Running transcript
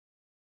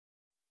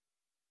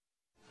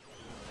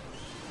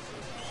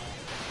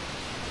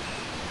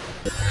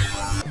Can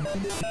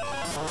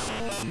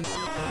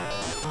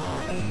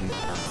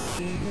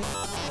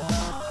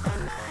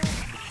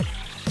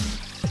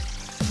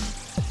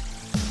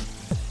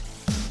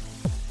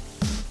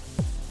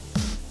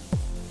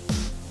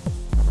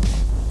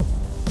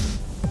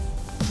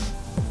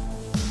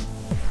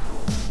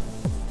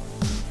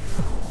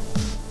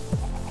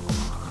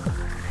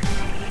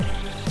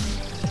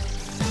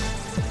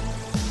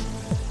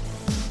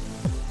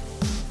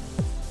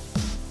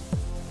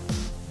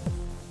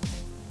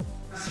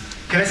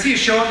I see a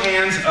show of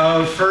hands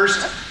of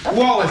first,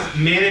 who all is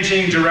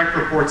managing direct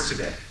reports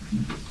today?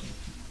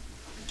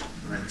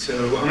 All right,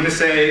 so I'm going to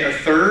say a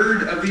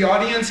third of the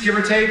audience, give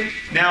or take.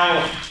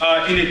 Now,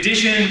 in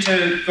addition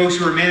to folks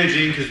who are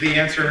managing, because the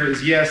answer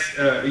is yes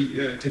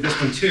to this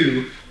one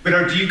too,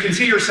 but do you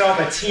consider yourself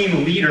a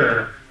team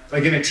leader,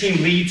 like in a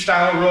team lead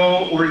style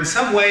role, or in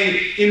some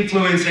way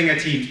influencing a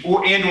team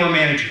or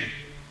managing?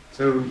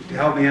 So to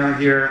help me out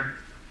here.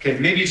 Okay,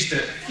 maybe just a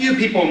few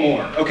people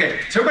more.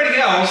 Okay, so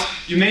everybody else,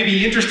 you may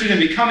be interested in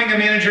becoming a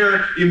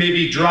manager, you may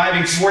be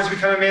driving towards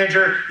becoming a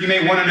manager, you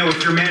may want to know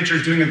if your manager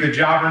is doing a good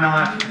job or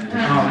not,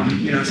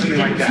 you know, something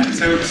like that.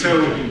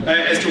 So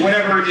as to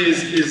whatever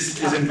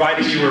is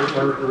inviting you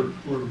or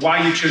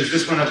why you chose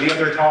this one or the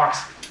other talks,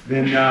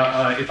 then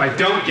if I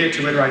don't get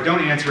to it or I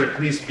don't answer it,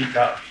 please speak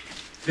up.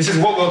 This is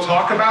what we'll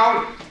talk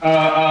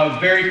about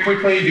very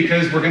quickly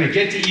because we're going to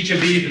get to each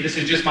of these, but this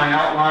is just my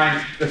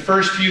outline. The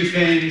first few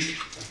things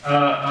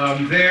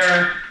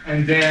there,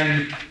 and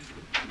then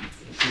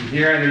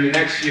here, and then the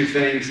next few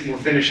things, and we'll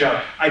finish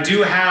up. I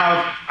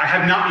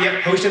have not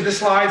yet posted the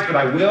slides, but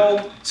I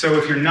will. So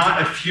if you're not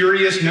a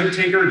furious note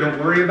taker, don't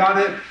worry about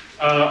it.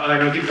 And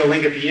I'll give you the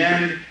link at the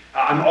end.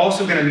 I'm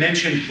also going to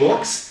mention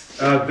books.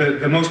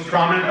 The most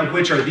prominent of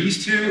which are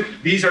these two.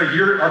 These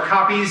are our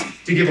copies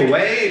to give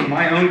away.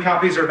 My own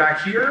copies are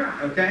back here,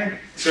 okay?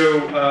 So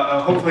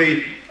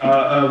hopefully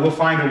we'll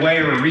find a way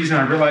or a reason.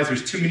 I realize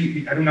there's too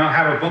many, I do not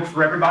have a book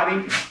for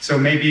everybody, so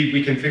maybe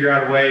we can figure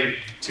out a way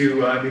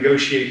to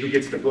negotiate who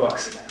gets the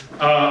books.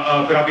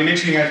 But I'll be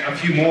mentioning a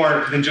few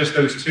more than just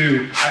those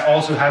two. I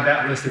also have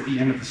that list at the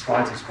end of the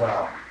slides as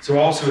well. So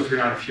also if you're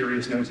not a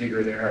furious note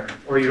taker there,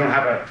 or you don't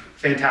have a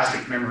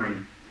fantastic memory,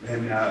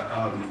 then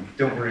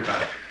don't worry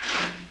about it.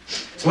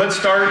 So let's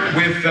start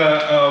with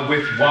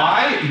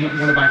why.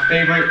 One of my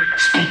favorite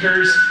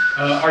speakers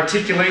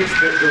articulates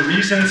the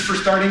reasons for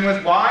starting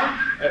with why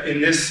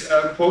in this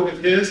quote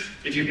of his.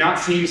 If you've not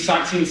seen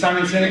Simon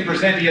Sinek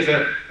present, he has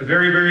a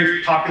very,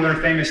 very popular,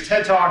 famous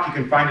TED Talk. You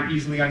can find it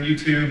easily on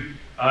YouTube.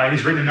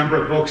 He's written a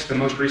number of books, the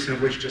most recent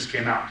of which just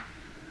came out,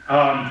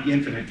 The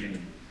Infinite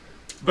Game.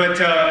 But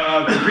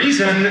the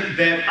reason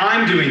that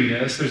I'm doing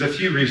this, there's a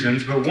few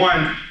reasons, but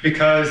one,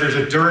 because there's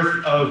a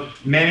dearth of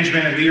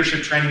management and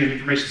leadership training in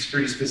information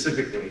security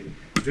specifically.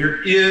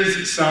 There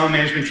is some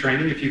management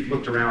training if you've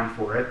looked around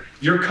for it.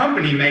 Your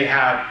company may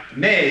have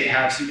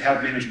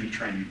management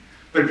training,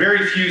 but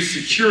very few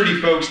security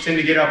folks tend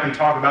to get up and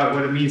talk about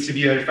what it means to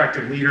be an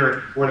effective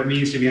leader, what it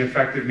means to be an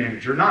effective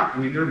manager. I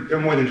mean, they're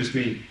more than just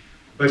me.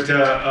 But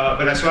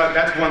that's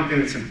one thing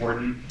that's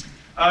important.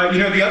 You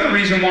know, the other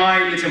reason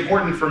why it's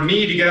important for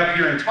me to get up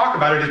here and talk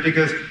about it is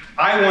because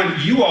I want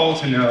you all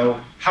to know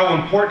how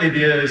important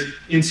it is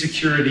in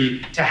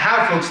security to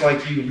have folks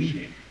like you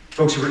leading.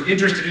 Folks who are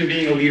interested in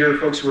being a leader,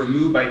 folks who are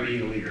moved by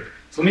being a leader.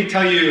 So let me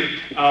tell you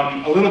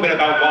a little bit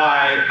about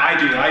why I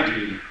do what I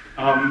do.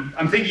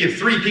 I'm thinking of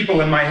 3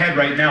 people in my head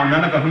right now,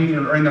 none of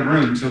whom are in the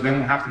room, so they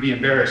won't have to be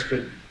embarrassed.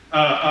 But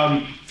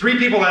 3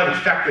 people that I've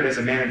affected as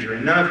a manager,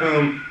 and none of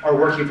whom are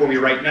working for me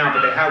right now,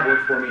 but they have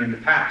worked for me in the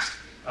past.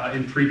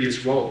 In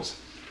previous roles.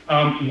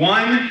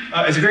 One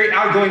is a very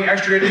outgoing,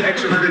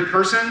 extroverted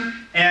person,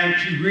 and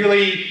he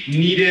really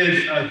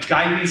needed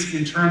guidance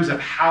in terms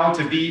of how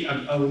to be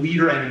a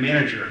leader and a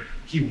manager.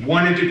 He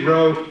wanted to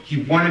grow,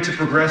 he wanted to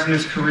progress in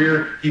his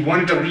career, he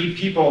wanted to lead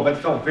people, but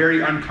felt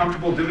very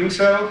uncomfortable doing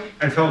so,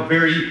 and felt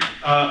very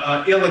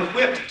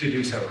ill-equipped to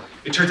do so.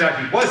 It turns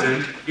out he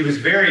wasn't. He was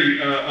very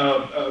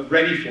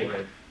ready for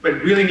it, but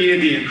really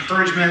needed the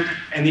encouragement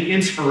and the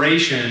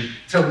inspiration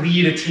to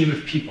lead a team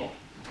of people.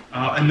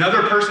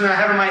 Another person that I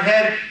have in my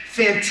head,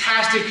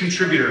 fantastic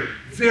contributor,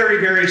 very,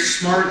 very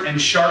smart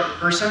and sharp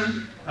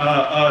person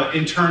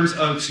in terms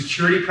of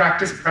security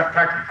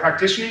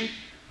practicing,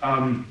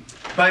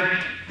 but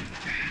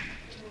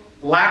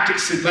lacked,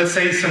 let's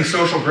say, some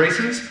social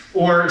graces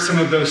or some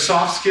of those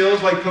soft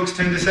skills, like folks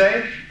tend to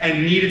say,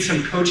 and needed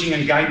some coaching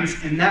and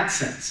guidance in that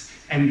sense,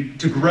 and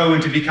to grow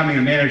into becoming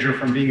a manager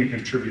from being a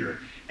contributor.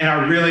 And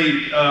I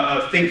really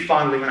think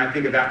fondly when I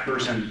think of that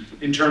person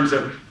in terms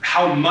of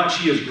how much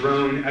he has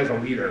grown as a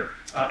leader.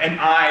 And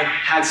I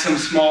had some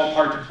small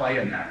part to play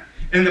in that.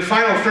 And the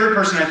final third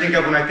person I think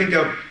of when I think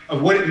of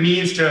what it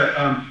means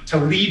to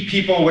lead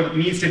people, what it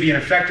means to be an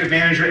effective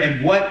manager,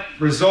 and what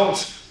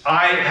results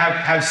I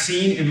have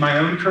seen in my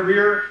own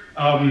career.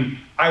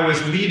 I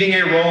was leaving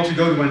a role to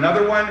go to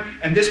another one,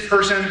 and this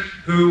person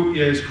who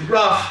is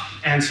gruff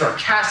and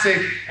sarcastic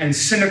and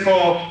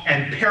cynical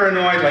and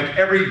paranoid like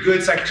every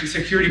good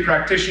security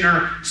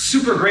practitioner,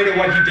 super great at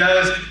what he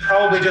does,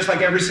 probably just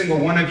like every single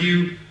one of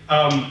you,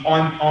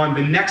 on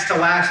the next to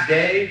last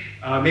day,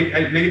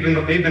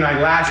 maybe my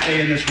last day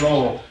in this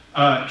role,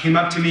 came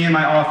up to me in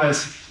my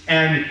office,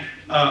 and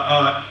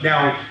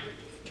now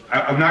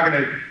I'm not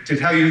going to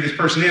tell you who this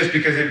person is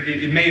because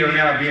it may or may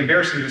not be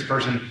embarrassing to this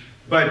person,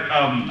 but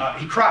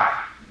he cried.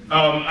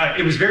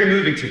 It was very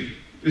moving to me.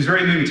 It was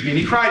very moving to me, and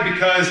he cried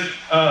because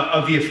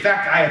of the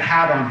effect I had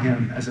had on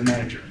him as a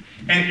manager.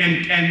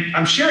 And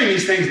I'm sharing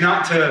these things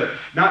not to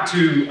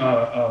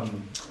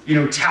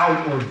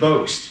tout or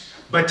boast,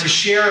 but to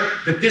share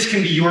that this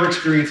can be your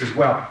experience as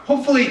well.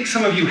 Hopefully,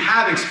 some of you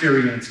have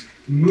experienced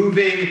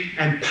moving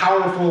and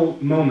powerful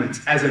moments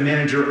as a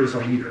manager or as a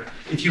leader.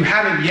 If you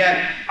haven't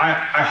yet,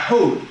 I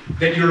hope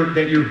that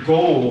your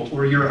goal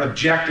or your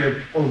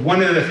objective or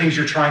one of the things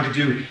you're trying to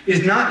do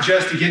is not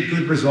just to get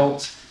good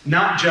results,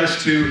 not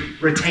just to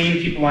retain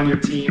people on your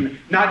team,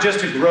 not just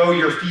to grow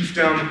your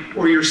fiefdom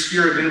or your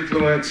sphere of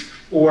influence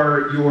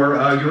or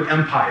your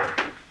empire,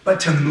 but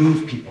to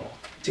move people,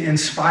 to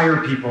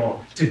inspire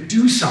people, to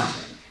do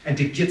something and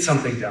to get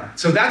something done.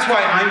 So that's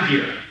why I'm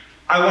here.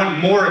 I want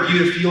more of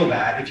you to feel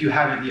that if you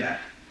haven't yet.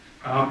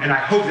 And I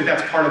hope that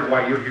that's part of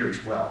why you're here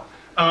as well.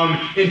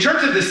 In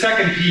terms of the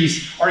second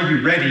piece, are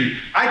you ready?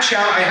 I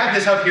have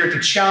this up here to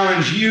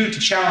challenge you, to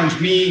challenge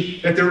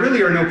me, that there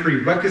really are no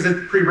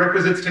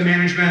prerequisites to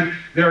management.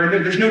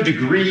 There's no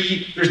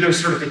degree, there's no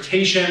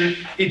certification.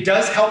 It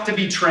does help to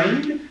be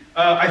trained,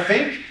 I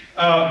think,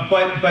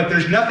 but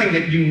there's nothing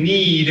that you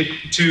need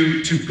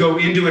to go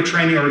into a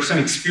training or some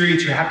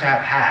experience you have to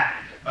have had.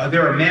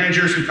 There are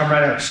managers who come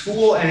right out of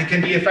school and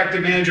can be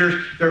effective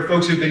managers. There are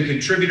folks who've been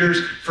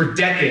contributors for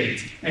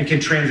decades and can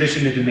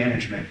transition into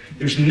management.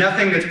 There's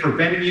nothing that's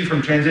preventing you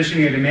from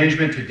transitioning into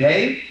management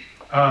today,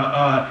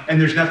 and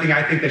there's nothing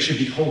I think that should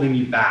be holding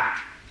you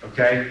back,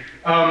 okay?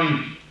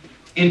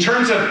 In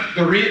terms of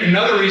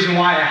another reason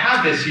why I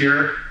have this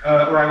here,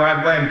 or why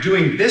I'm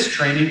doing this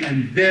training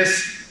and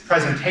this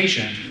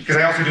presentation, because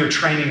I also do a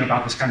training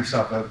about this kind of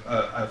stuff,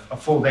 a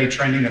full day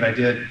training that I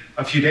did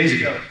a few days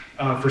ago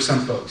for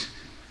some folks.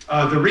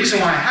 The reason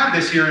why I have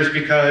this here is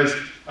because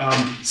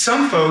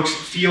some folks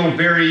feel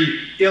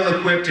very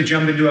ill-equipped to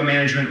jump into a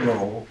management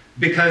role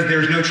because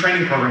there's no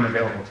training program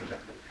available to them.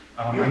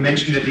 I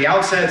mentioned at the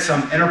outset,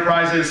 some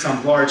enterprises,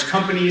 some large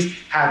companies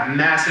have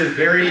massive,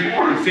 very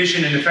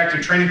efficient and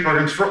effective training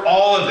programs for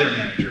all of their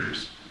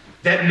managers.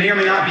 That may or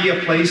may not be a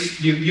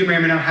place, you may or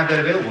may not have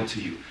that available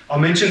to you. I'll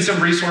mention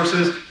some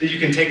resources that you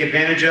can take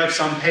advantage of,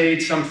 some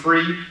paid, some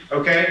free,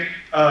 okay?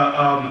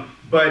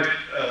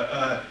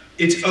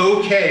 It's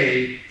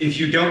okay if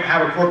you don't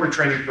have a corporate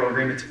training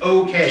program. It's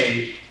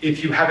okay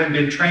if you haven't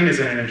been trained as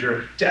a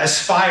manager to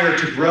aspire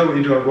to grow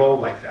into a role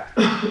like that.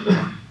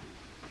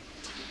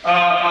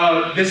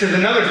 This is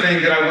another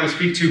thing that I want to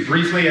speak to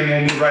briefly, and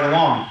we'll move right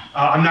along.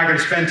 I'm not going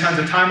to spend tons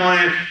of time on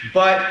it,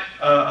 but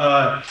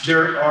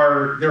there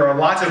are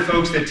lots of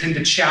folks that tend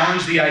to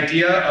challenge the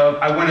idea of,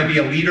 I want to be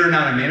a leader,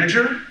 not a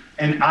manager.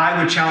 And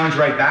I would challenge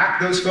right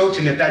back those folks,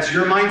 and if that's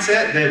your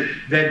mindset,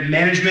 that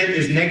management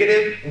is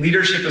negative,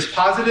 leadership is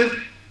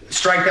positive,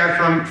 strike that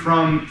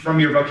from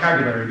your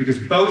vocabulary, because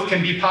both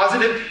can be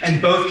positive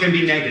and both can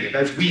be negative.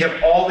 As we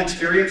have all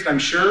experienced, I'm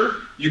sure,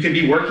 you can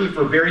be working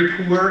for very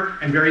poor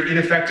and very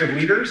ineffective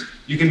leaders.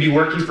 You can be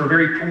working for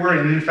very poor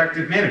and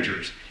ineffective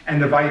managers.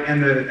 And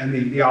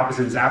the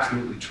opposite is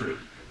absolutely true.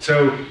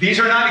 So these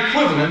are not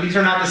equivalent, these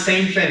are not the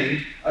same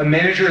thing. A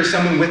manager is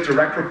someone with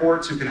direct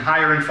reports who can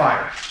hire and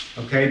fire,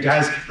 okay?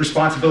 Has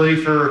responsibility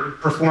for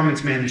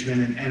performance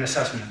management and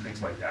assessment and things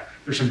like that.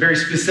 There's some very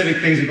specific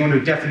things that go into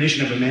a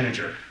definition of a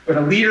manager. But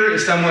a leader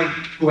is someone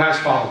who has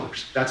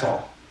followers, that's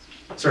all.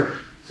 Sir?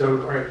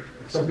 So, all right,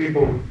 some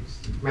people,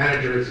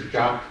 manager is a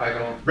job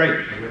title,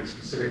 right, and with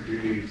specific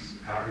duties.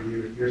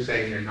 You're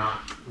saying you're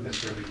not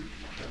necessarily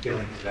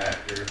appealing to that,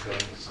 you're appealing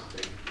to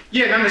something.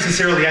 Yeah, not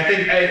necessarily. I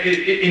think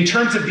in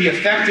terms of the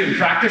effective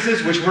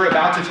practices, which we're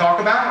about to talk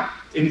about,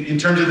 in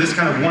terms of this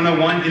kind of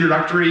 101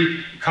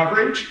 introductory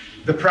coverage,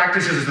 the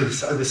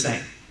practices are the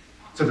same.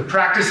 So the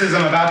practices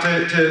I'm about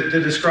to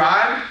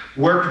describe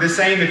work the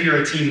same if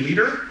you're a team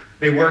leader.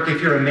 They work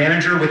if you're a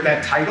manager with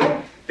that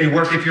title. They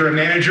work if you're a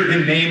manager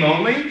in name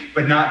only,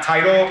 but not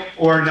title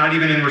or not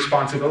even in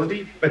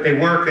responsibility. But they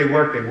work.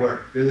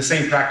 They're the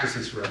same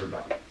practices for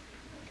everybody.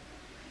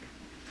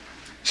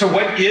 So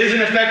what is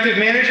an effective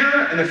manager?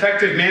 An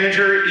effective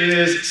manager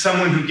is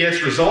someone who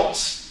gets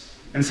results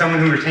and someone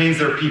who retains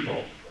their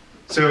people.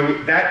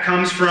 So that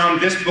comes from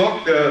this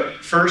book, the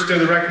first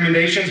of the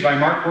recommendations by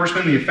Mark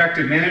Horstman, The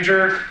Effective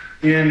Manager,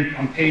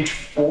 on page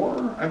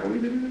 4, I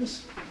believe it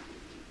is.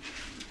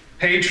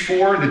 Page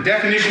 4, the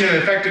definition of an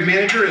effective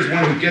manager is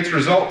one who gets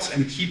results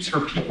and keeps her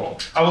people.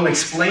 I will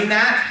explain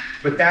that,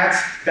 but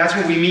that's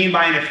what we mean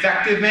by an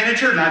effective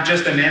manager, not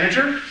just a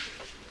manager.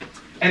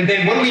 And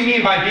then what do we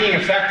mean by being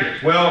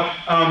effective? Well,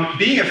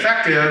 being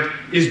effective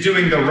is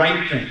doing the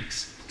right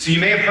things. So you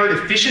may have heard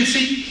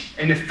efficiency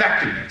and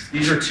effectiveness.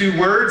 These are two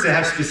words that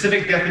have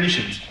specific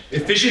definitions.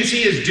 Efficiency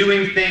is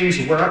doing things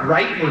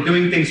right or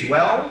doing things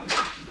well,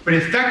 but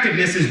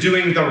effectiveness is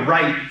doing the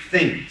right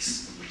things.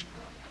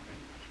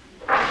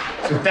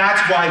 So So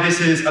that's why this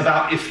is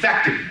about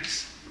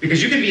effectiveness.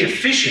 Because you can be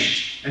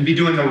efficient and be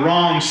doing the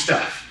wrong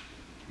stuff.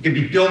 You can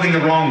be building the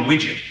wrong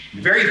widget.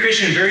 Very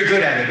efficient, very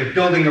good at it, but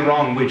building the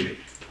wrong widget.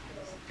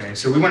 Okay,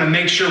 so we want to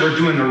make sure we're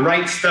doing the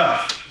right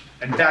stuff,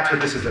 and that's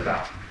what this is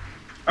about.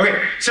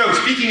 Okay, so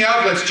speaking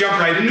of, let's jump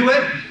right into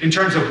it in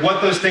terms of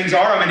what those things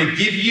are. I'm going to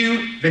give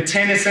you the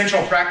 10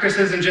 essential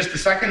practices in just a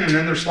second, and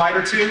another slide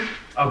or two,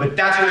 but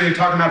that's what we're going to be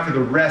talking about for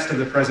the rest of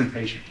the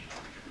presentation.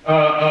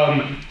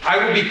 I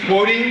will be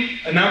quoting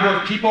a number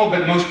of people,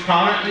 but most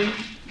prominently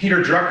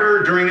Peter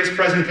Drucker during this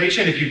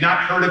presentation. If you've not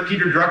heard of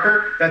Peter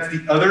Drucker, that's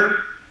the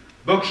other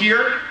book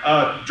here.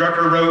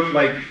 Drucker wrote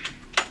like,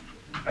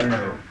 I don't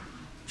know,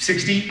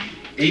 60,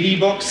 80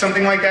 books,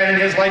 something like that in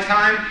his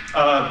lifetime.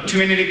 Too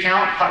many to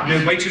count,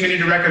 way too many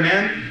to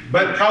recommend.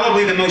 But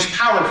probably the most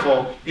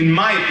powerful, in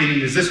my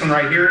opinion, is this one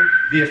right here,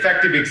 The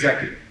Effective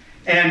Executive.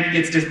 And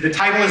the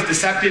title is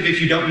deceptive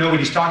if you don't know what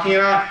he's talking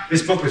about.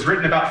 This book was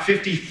written about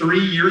 53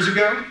 years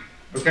ago,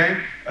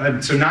 okay?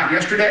 So not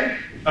yesterday.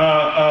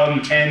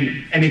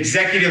 And an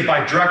executive,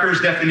 by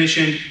Drucker's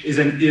definition, is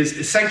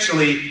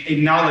essentially a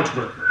knowledge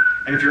worker.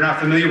 And if you're not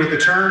familiar with the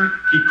term,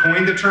 he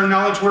coined the term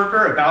knowledge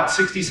worker about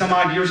 60 some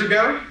odd years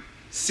ago.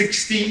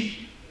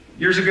 60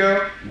 years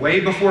ago, way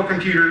before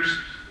computers.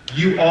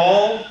 You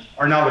all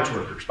are knowledge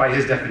workers by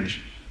his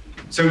definition.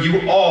 So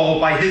you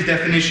all, by his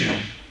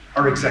definition,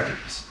 are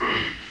executives.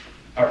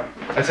 All right,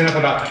 that's enough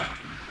about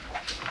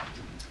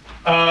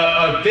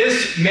that.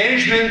 This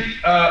management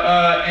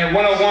and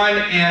 101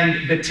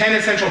 and the 10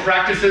 essential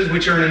practices,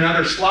 which are in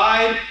another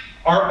slide,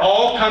 are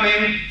all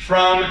coming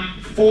from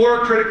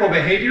 4 critical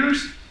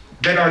behaviors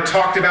that are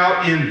talked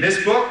about in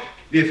this book,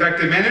 The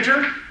Effective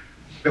Manager.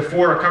 The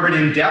 4 are covered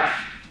in depth.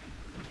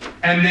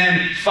 And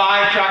then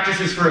 5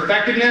 practices for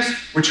effectiveness,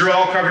 which are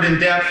all covered in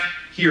depth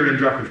here in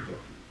Drucker's book.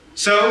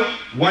 So,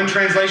 one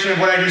translation of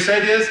what I just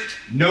said is,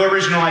 no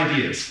original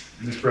ideas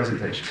in this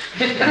presentation.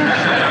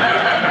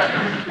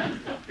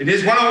 It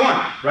is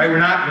 101, right? We're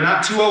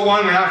not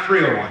 201, we're not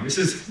 301. This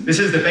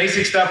is the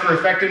basic stuff for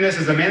effectiveness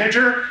as a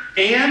manager,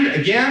 and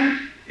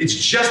again, it's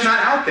just not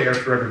out there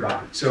for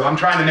everybody. So I'm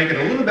trying to make it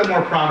a little bit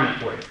more prominent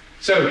for you.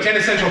 So, 10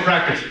 essential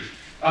practices.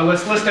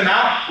 Let's list them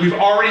out. We've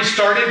already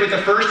started with the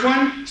first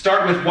one.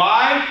 Start with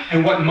why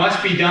and what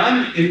must be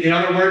done. In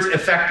other words,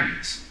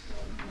 effectiveness.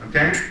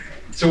 Okay?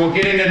 So we'll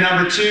get into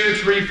number 2,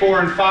 3,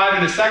 4, and 5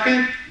 in a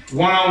second.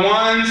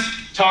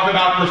 101s, talk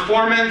about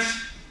performance,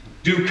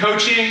 do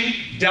coaching,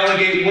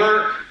 delegate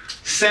work,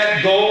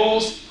 set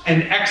goals,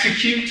 and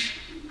execute.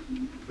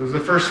 Those are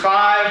the first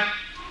 5.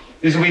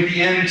 This will be at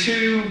the end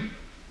 2.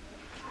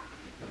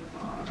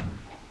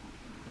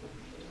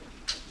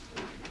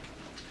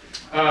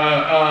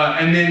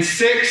 And then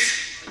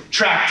 6,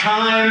 track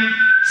time.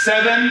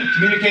 7,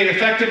 communicate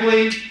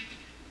effectively.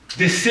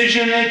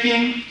 Decision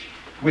making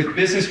with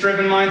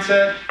business-driven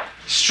mindset.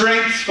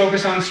 Strengths,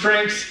 focus on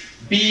strengths.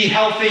 Be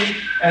healthy.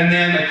 And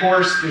then, of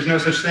course, there's no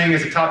such thing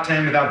as a top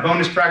 10 without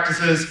bonus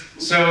practices.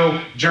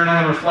 So journal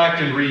and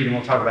reflect and read, and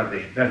we'll talk about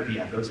that at the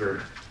end. Those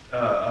are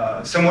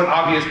somewhat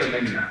obvious, but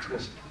maybe not.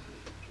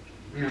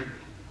 Yeah.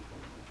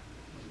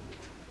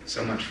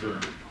 So much for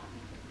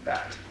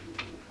that.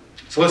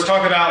 So let's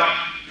talk about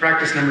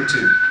practice number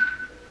 2.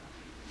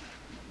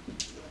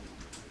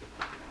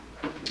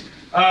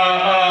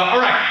 All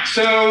right,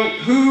 so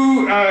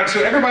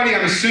everybody,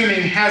 I'm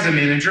assuming, has a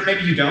manager.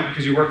 Maybe you don't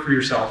because you work for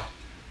yourself.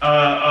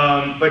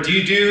 But do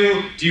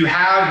you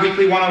have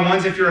weekly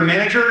one-on-ones if you're a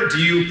manager? Do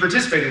you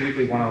participate in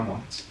weekly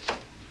one-on-ones?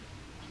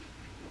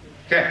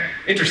 Okay,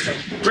 interesting.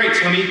 Great,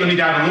 so let me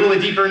dive a little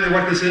bit deeper into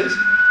what this is.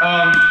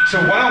 So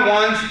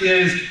one-on-ones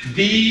is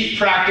the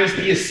practice,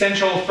 the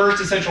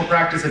first essential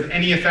practice of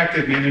any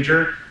effective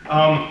manager.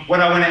 What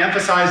I want to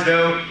emphasize,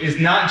 though, is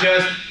not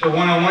just the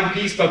one-on-one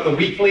piece, but the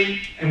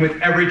weekly and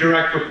with every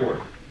direct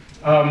report.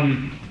 Part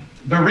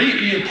of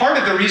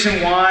the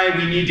reason why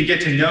we need to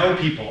get to know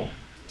people,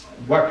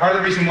 part of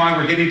the reason why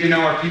we're getting to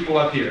know our people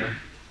up here,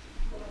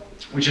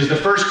 which is the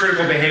first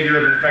critical behavior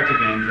of an effective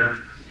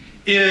manager,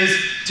 is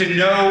to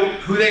know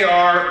who they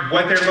are,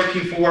 what they're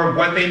looking for,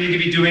 what they need to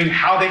be doing,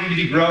 how they need to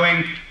be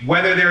growing,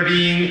 whether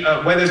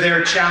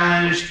they're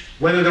challenged,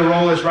 whether the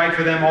role is right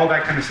for them, all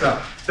that kind of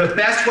stuff. The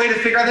best way to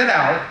figure that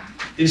out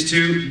is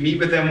to meet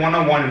with them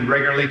one-on-one and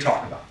regularly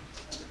talk about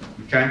it.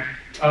 Okay?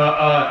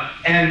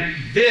 And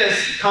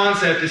this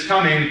concept is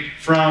coming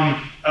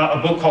from a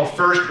book called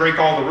First Break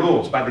All the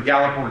Rules by the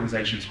Gallup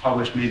organization. It's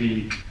published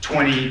maybe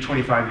 20,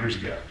 25 years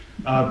ago.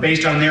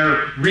 Based on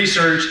their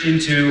research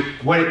into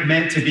what it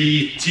meant to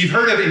be. So you've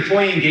heard of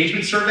employee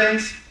engagement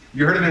surveys?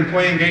 You heard of an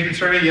employee engagement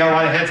survey? Yeah, a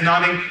lot of heads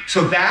nodding.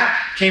 So that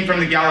came from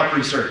the Gallup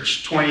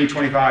research 20,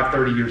 25,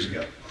 30 years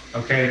ago.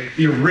 Okay,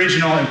 the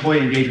original employee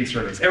engagement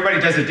surveys. Everybody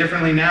does it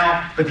differently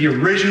now, but the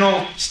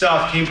original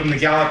stuff came from the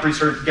Gallup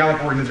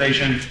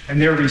organization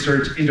and their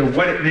research into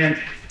what it meant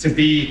to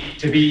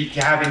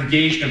have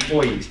engaged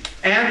employees.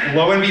 And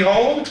lo and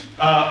behold,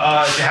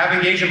 to have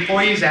engaged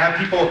employees, to have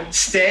people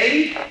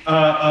stay,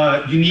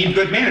 you need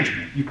good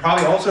management. You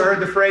probably also heard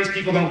the phrase,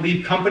 people don't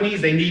leave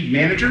companies, they need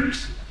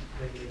managers.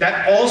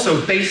 That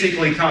also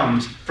basically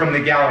comes from the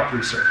Gallup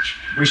research,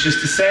 which is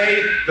to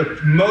say the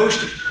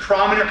most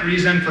prominent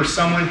reason for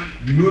someone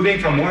moving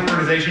from one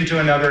organization to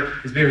another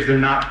is because they're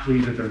not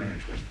pleased with their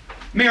management.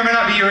 May or may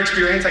not be your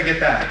experience, I get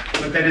that,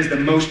 but that is the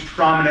most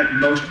prominent,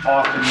 most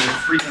often, most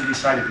frequently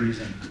cited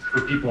reason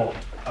for people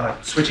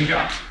switching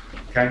jobs,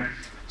 okay?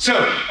 So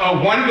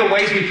one of the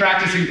ways we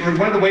practice, or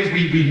one of the ways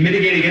we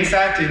mitigate against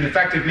that in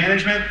effective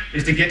management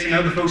is to get to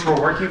know the folks who are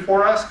working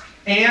for us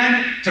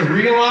and to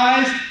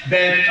realize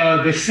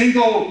that the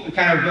single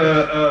kind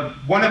of,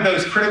 one of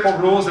those critical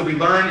rules that we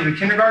learn in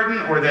kindergarten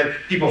or that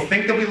people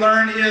think that we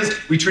learn is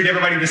we treat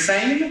everybody the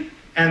same.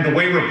 And the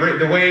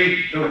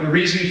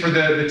reason for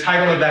the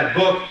title of that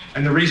book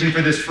and the reason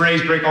for this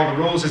phrase, break all the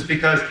rules, is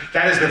because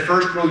that is the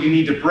first rule you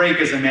need to break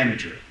as a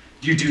manager.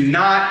 You do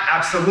not,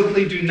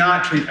 absolutely do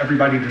not treat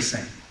everybody the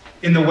same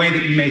in the way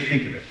that you may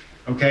think of it,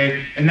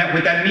 okay? And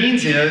what that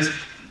means is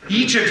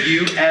each of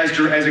you as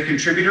a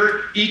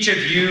contributor, each of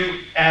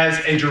you as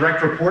a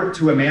direct report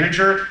to a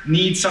manager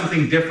needs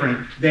something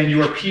different than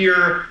your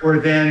peer or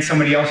than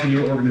somebody else in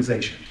your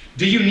organization.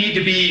 Do you need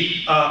to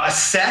be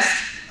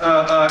assessed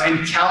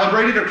and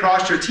calibrated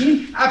across your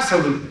team?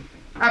 Absolutely,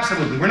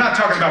 absolutely. We're not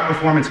talking about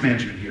performance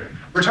management here.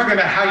 We're talking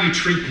about how you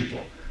treat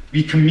people.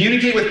 We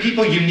communicate with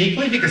people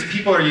uniquely because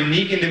people are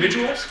unique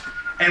individuals,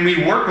 and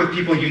we work with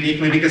people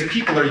uniquely because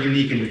people are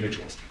unique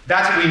individuals.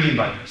 That's what we mean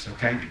by this,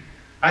 okay?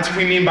 That's what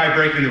we mean by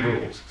breaking the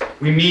rules.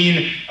 We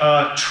mean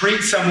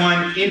treat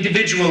someone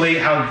individually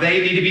how they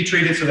need to be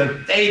treated so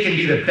that they can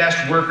be the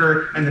best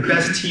worker and the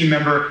best team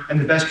member and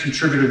the best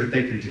contributor that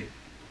they can be.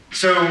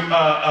 So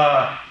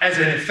as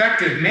an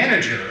effective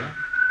manager,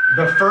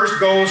 the first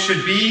goal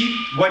should be,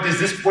 what is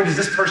this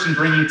person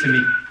bringing to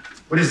me?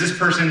 What does this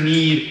person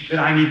need that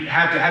I need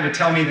have to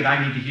tell me that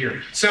I need to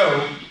hear?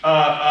 So,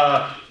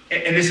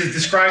 and this is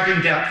described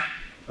in depth,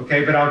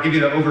 okay, but I'll give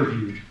you the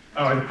overview,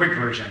 the quick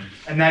version,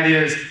 and that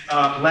is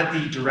let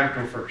the direct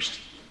go first.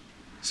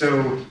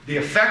 So the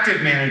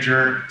effective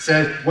manager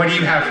says, what do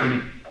you have for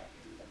me?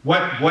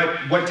 What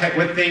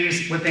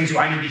things do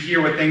I need to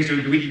hear? What things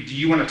do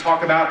you want to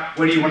talk about?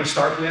 What do you want to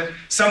start with?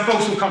 Some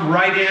folks will come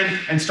right in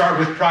and start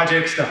with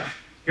project stuff.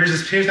 Here's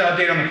the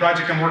update on the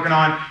project I'm working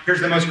on.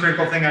 Here's the most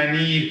critical thing I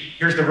need.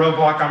 Here's the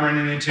roadblock I'm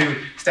running into.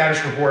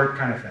 Status report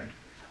kind of thing.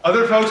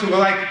 Other folks will go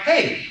like,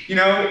 hey,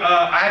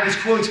 I had this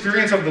cool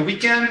experience over the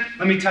weekend.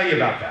 Let me tell you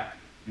about that.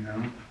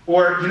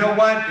 Or you know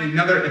what?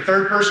 A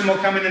third person will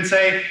come in and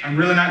say, I'm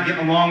really not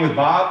getting along with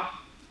Bob.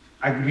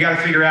 We got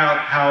to figure out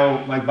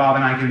how Bob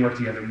and I can work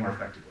together more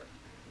effectively.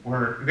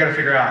 Or we got to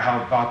figure out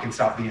how Bob can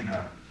stop being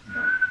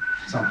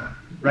something,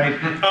 right?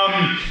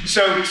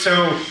 So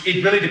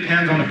it really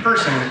depends on the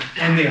person,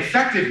 and the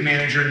effective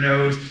manager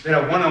knows that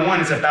a one-on-one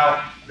is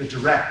about the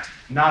direct,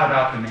 not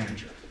about the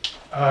manager.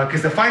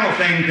 Because the final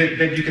thing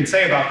that you can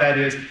say about that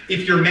is,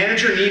 if your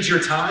manager needs your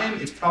time,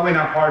 it's probably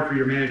not hard for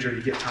your manager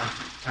to get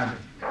time with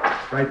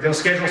you, right? They'll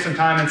schedule some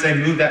time and say,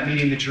 move that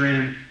meeting that you're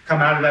in,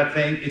 come out of that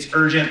thing, it's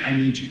urgent, I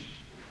need you.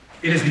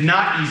 It is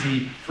not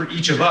easy for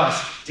each of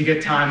us to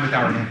get time with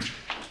our manager.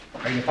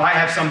 Right? If I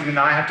have something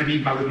that I have to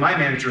meet with my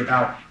manager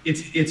about,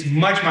 it's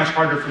much, much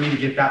harder for me to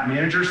get that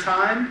manager's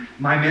time,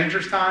 my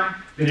manager's time,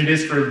 than it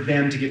is for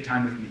them to get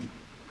time with me.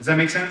 Does that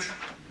make sense?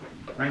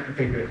 Right?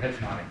 Okay, good.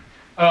 Head's nodding.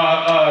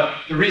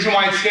 The reason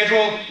why it's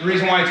scheduled, the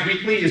reason why it's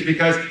weekly is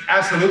because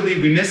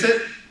absolutely we miss it.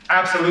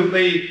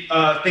 Absolutely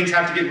things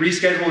have to get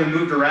rescheduled and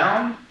moved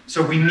around.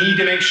 So we need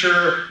to make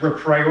sure we're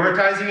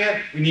prioritizing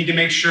it. We need to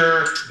make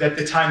sure that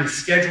the time is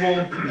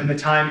scheduled and the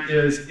time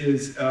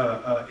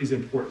is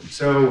important.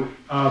 So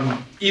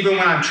even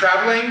when I'm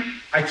traveling,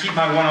 I keep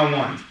my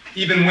one-on-ones.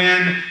 Even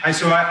when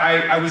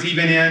I was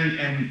even in,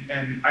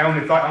 and I only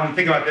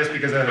think about this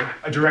because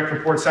a direct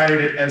report cited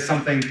it as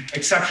something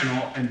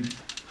exceptional, and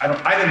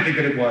I didn't think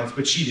that it was,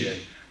 but she did.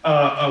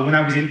 When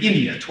I was in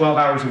India, 12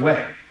 hours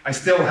away, I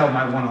still held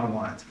my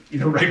one-on-ones,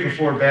 either right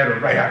before bed or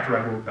right after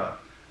I woke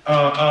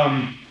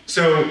up.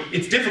 So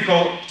it's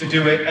difficult to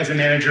do it as a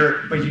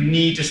manager, but you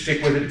need to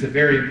stick with it. It's a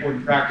very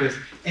important practice.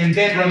 And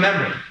then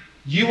remember,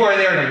 you are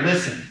there to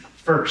listen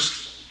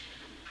first.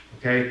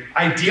 Okay?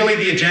 Ideally,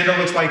 the agenda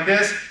looks like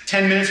this: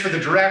 10 minutes for the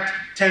direct,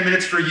 10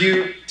 minutes for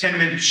you, 10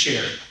 minutes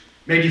shared.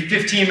 Maybe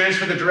 15 minutes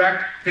for the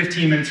direct,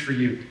 15 minutes for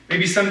you.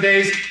 Maybe some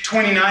days,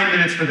 29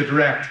 minutes for the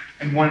direct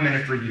and 1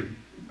 minute for you.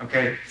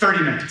 Okay?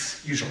 30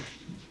 minutes, usually.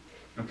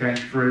 Okay?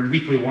 For a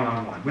weekly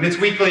one-on-one. When it's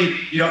weekly,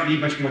 you don't need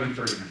much more than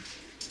 30 minutes.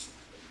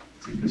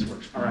 See if this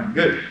works. All right,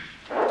 good.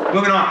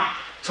 Moving on.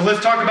 So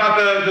let's talk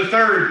about the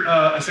third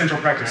essential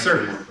practice. Sir.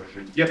 One more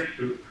question. Yep.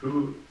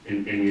 Who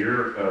in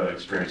your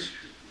experience,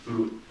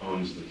 who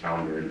owns the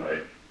calendar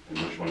invite, and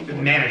which one? The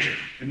manager.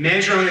 The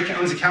manager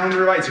owns the calendar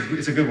invite.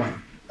 It's a good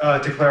one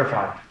to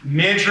clarify. The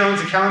manager owns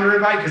the calendar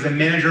invite because the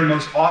manager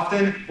most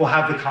often will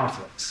have the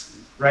conflicts,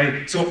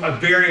 right? So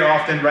very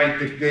often, right,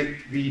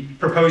 the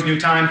proposed new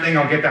time thing,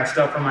 I'll get that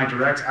stuff from my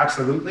directs,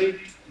 absolutely.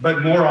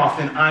 But more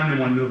often, I'm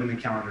the one moving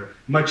the calendar.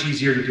 Much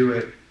easier to do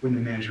it when the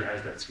manager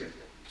has that schedule.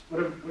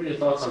 What are your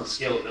thoughts on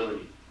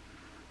scalability?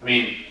 I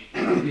mean,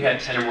 if you had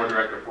 10 or more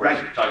direct reports,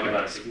 Right. you're talking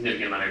about a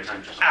significant amount of your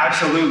time. Just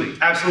Absolutely,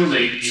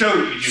 absolutely. Would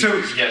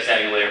you suggest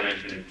adding a layer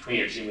management in between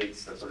your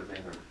teammates, that sort of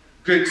thing? Or?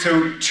 Good,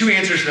 so 2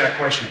 answers to that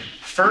question.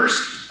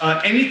 First,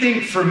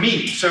 anything for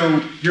me,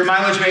 so your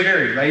mileage may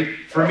vary, right?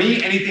 For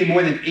me, anything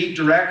more than 8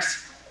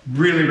 directs,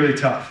 really, really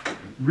tough.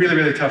 Really,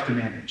 really tough to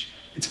manage.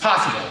 It's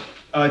possible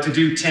to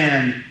do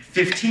 10,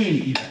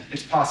 15 even,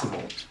 it's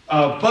possible.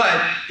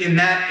 But in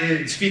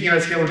that, speaking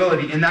about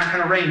scalability, in that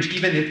kind of range,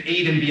 even at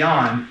 8 and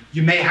beyond,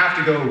 you may have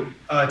to go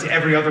to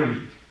every other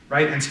week,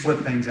 right, and split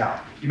things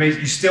out.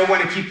 You still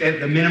want to keep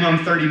the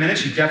minimum 30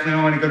 minutes. You definitely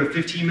don't want to go to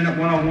 15-minute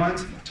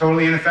one-on-ones,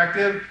 totally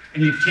ineffective.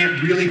 And you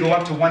can't really go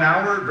up to 1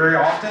 hour very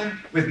often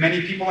with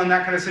many people in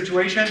that kind of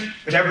situation.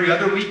 But every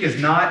other week is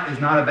not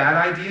a bad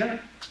idea.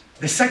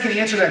 The second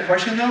answer to that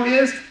question, though,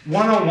 is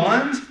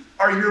one-on-ones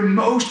are your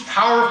most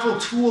powerful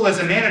tool as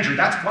a manager.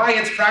 That's why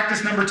it's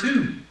practice number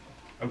 2.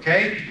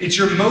 Okay? It's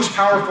your most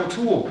powerful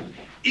tool.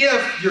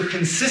 If you're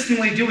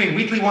consistently doing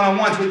weekly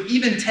one-on-ones with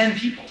even 10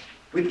 people,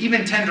 with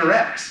even 10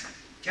 directs,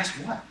 guess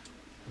what?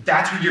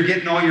 That's where you're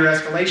getting all your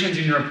escalations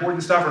and your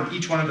important stuff from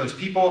each one of those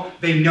people.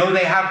 They know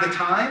they have the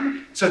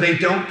time, so they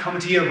don't come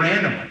to you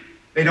randomly.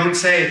 They don't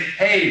say,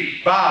 hey,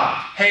 Bob,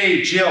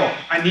 hey, Jill,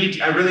 I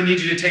really need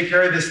you to take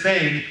care of this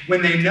thing,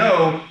 when they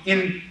know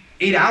in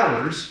 8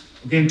 hours,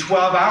 in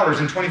 12 hours,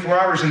 in 24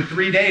 hours, in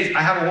 3 days,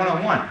 I have a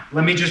one-on-one.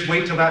 Let me just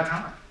wait till that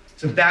time.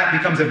 So that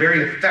becomes a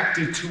very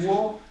effective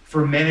tool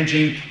for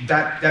managing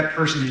that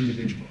person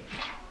individually.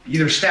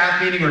 Either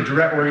staff meeting or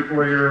direct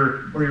or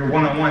your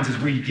one-on-ones is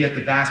where you get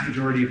the vast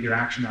majority of your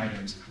action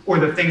items, or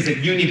the things that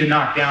you need to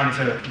knock down as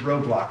a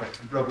roadblock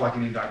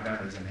you need to knock down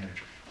as a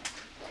manager.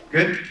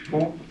 Good?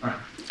 Cool? All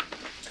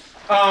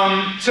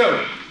right.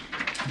 So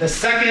the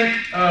second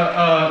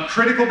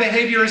critical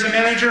behavior as a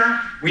manager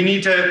we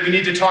need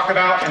to talk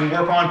about and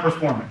work on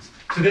performance.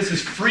 So this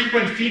is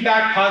frequent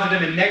feedback,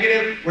 positive and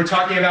negative. We're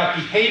talking about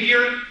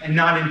behavior and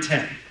not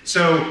intent.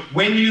 So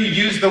when you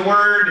use the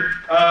word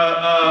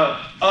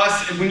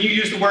us, when you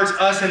use the words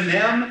us and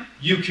them,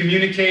 you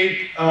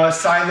communicate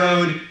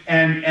siloed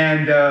and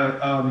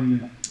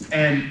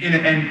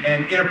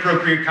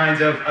inappropriate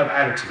kinds of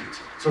attitudes.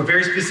 So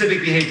very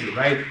specific behavior,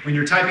 right? When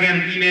you're typing out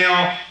an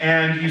email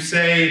and you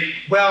say,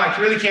 well, I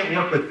really can't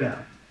work with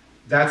them.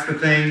 That's the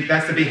thing,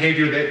 that's the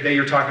behavior that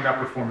you're talking about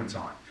performance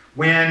on.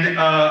 When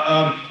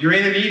you're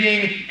in a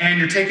meeting and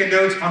you're taking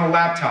notes on a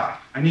laptop,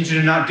 I need you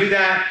to not do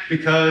that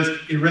because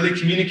it really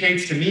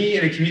communicates to me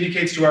and it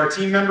communicates to our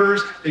team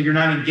members that you're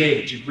not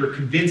engaged. We're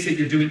convinced that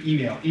you're doing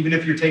email, even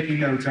if you're taking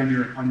notes on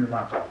your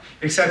laptop,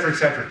 et cetera, et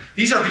cetera.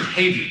 These are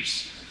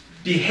behaviors.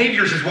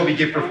 Behaviors is what we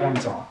get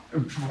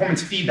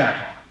performance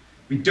feedback on.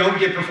 We don't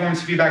get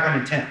performance feedback on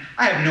intent.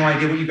 I have no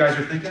idea what you guys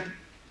are thinking.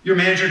 Your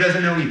manager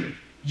doesn't know either.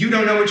 You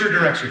don't know what your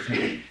directs are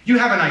thinking. You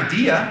have an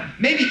idea.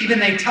 Maybe even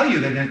they tell you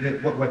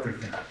what they're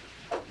thinking.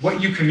 What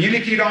you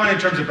communicate on in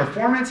terms of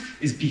performance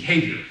is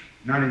behavior,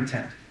 not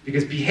intent.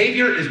 Because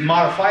behavior is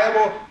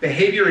modifiable,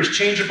 behavior is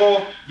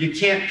changeable. You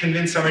can't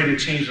convince somebody to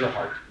change their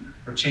heart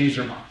or change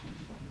their mind.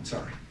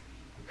 Sorry.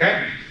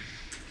 Okay?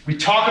 We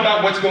talk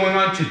about what's going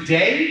on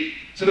today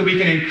so that we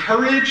can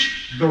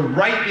encourage the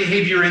right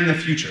behavior in the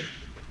future.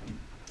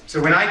 So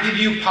when I give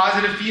you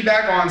positive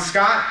feedback on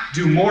Scott,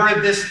 do more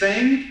of this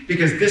thing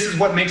because this is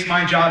what makes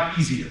my job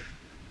easier.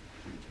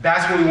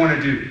 That's what we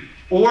want to do.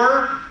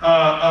 Or,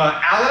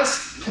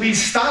 Alice, please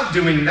stop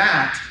doing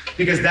that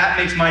because that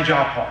makes my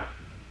job hard.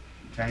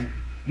 Okay?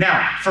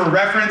 Now, for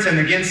reference, and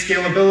again,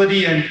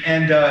 scalability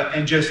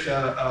and just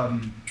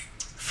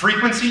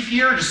frequency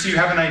here, just so you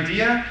have an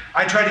idea,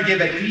 I try to give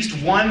at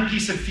least one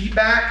piece of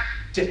feedback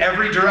to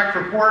every direct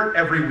report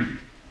every week.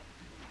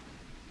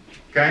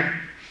 Okay?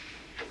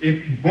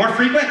 If more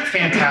frequent,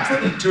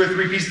 fantastic. 2 or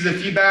 3 pieces of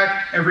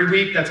feedback every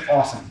week, that's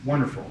awesome,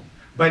 wonderful.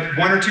 But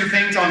 1 or 2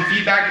 things on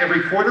feedback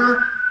every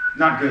quarter,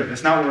 not good.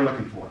 That's not what we're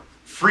looking for.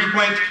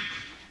 Frequent,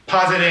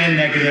 positive and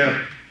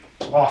negative,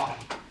 often.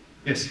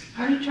 Yes?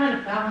 How do you try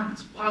to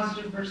balance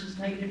positive versus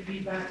negative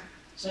feedback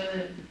so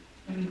that,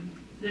 I mean,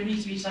 there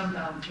needs to be some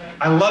balance, right?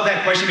 I love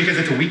that question because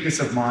it's a weakness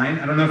of mine.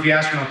 I don't know if you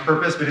asked it on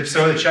purpose, but if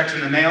so, the check's in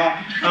the mail.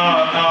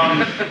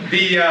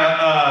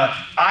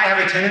 I have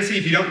a tendency,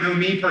 if you don't know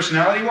me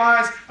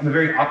personality-wise, I'm a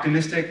very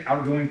optimistic,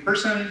 outgoing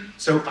person,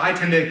 so I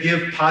tend to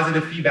give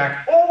positive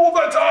feedback all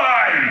the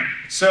time.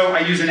 So I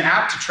use an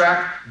app to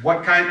track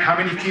how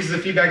many pieces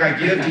of feedback I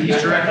give to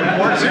each direct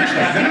report. Seriously,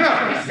 no.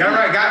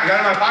 Got it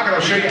in my pocket.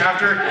 I'll show you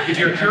after if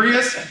you're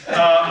curious.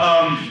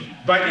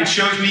 But it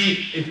shows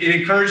me, it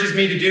encourages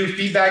me to do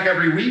feedback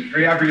every week,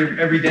 or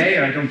every day,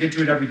 and I don't get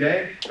to it every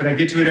day, but I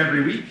get to it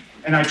every week.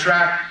 And I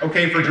track,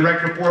 okay, for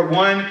direct report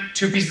 1,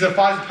 2 pieces of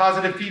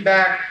positive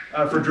feedback,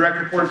 for direct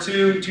report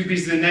 2, 2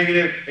 pieces of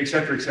negative, et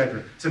cetera, et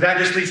cetera. So that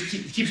just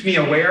keeps me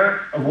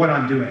aware of what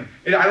I'm doing.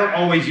 I don't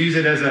always use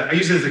it I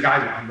use it as a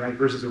guideline, right,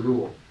 versus a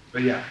rule.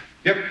 But yeah,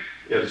 yep.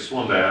 Yeah, just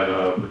wanted to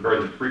add,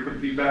 regarding the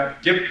frequent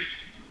feedback. Yep.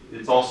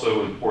 It's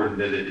also important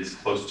that it is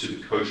close to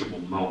the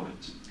coachable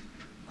moment.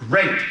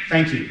 Great,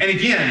 thank you. And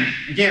again,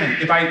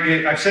 if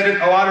I've said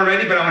it a lot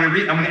already, but I'm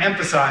going to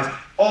emphasize,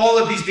 all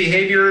of these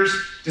behaviors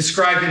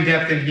described in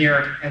depth in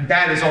here, and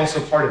that is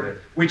also part of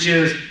it, which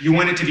is you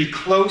want it to be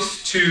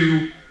close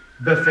to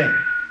the thing,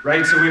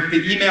 right? So if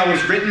the email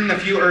was written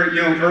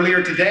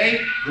earlier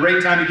today,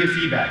 great time to give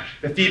feedback.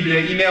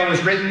 The email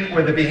was written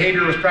or the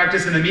behavior was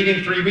practiced in a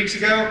meeting 3 weeks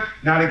ago,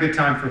 not a good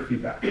time for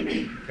feedback,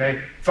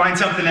 okay? Find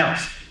something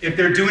else. If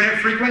they're doing it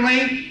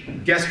frequently,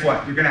 guess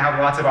what? You're gonna have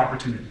lots of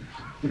opportunity,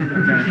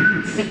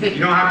 okay? You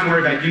don't have to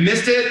worry about it. You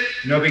missed it,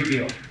 no big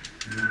deal,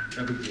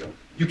 no big deal.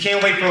 You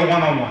can't wait for a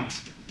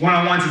one-on-ones.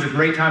 One-on-ones is a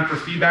great time for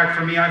feedback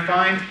for me, I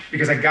find,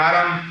 because I got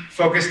them,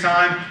 focus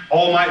time,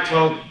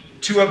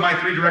 2 of my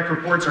 3 direct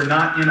reports are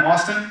not in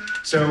Austin,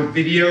 so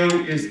video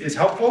is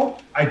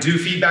helpful. I do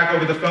feedback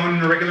over the phone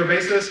on a regular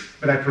basis,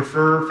 but I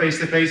prefer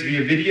face-to-face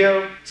via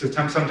video, so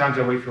sometimes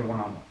I wait for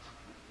one-on-ones.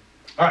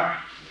 All right.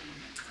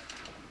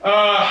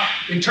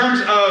 In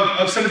terms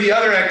of some of the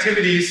other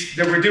activities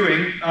that we're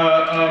doing,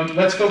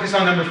 let's focus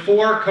on number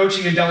 4,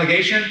 coaching and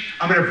delegation.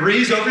 I'm going to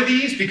breeze over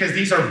these because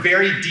these are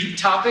very deep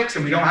topics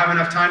and we don't have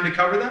enough time to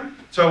cover them.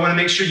 So I want to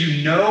make sure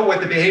you know what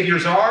the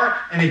behaviors are.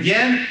 And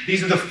again,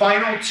 these are the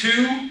final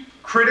 2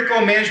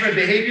 critical management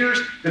behaviors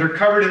that are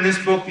covered in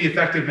this book, The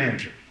Effective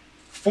Manager.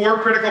 4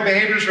 critical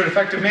behaviors for an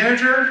effective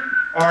manager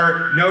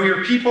are know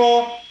your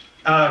people,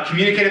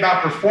 communicate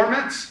about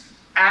performance,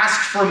 ask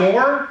for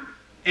more,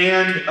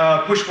 and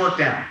push work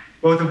down,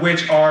 both of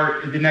which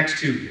are the next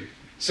 2 here.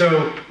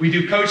 So we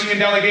do coaching and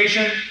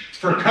delegation.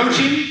 For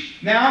coaching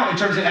now, in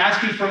terms of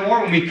asking for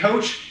more, when we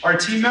coach our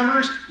team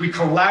members, we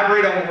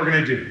collaborate on what we're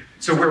going to do.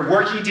 So we're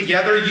working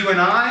together, you and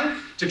I,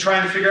 to try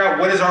and figure out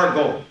what is our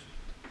goal.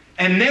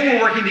 And then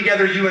we're working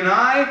together, you and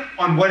I,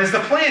 on what is the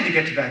plan to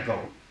get to that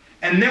goal.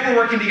 And then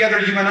we're working together,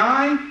 you and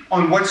I,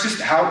 on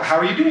how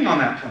are you doing on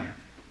that plan?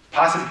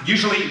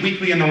 Usually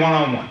weekly in the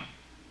one-on-one,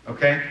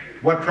 okay?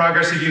 What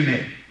progress have you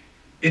made?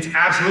 It's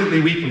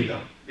absolutely weekly,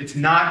 though. It's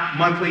not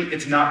monthly,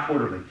 it's not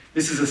quarterly.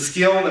 This is a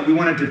skill that we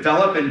want to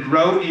develop and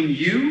grow in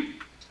you,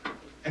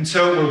 and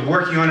so we're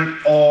working on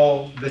it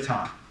all the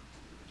time,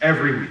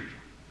 every week,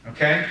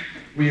 okay?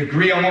 We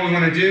agree on what we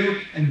want to do,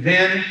 and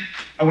then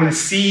I want to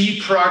see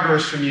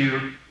progress from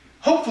you,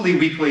 hopefully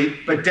weekly,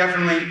 but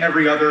definitely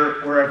every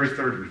other or every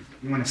 3rd week.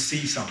 We want to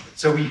see something.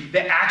 So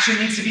the action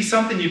needs to be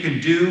something you can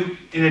do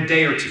in a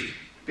day or 2,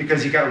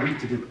 because you got a week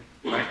to do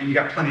it, right? And you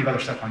got plenty of other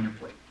stuff on your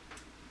plate.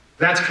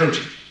 That's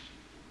coaching.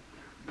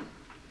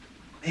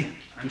 Man,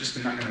 I'm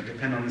just not going to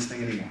depend on this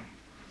thing anymore.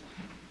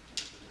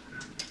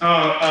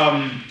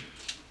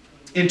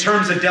 In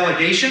terms of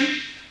delegation,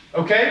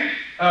 okay?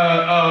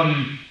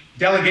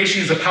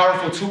 Delegation is a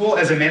powerful tool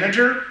as a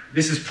manager.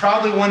 This is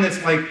probably one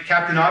that's like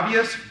Captain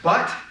Obvious,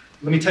 but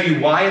let me tell you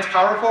why it's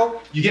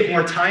powerful. You get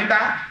more time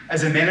back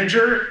as a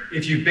manager.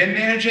 If you've been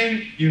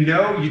managing, you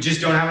know you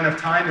just don't have enough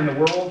time in the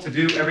world to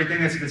do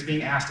everything that's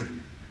being asked of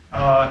you.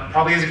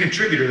 Probably as a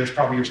contributor, that's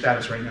probably your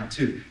status right now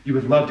too. You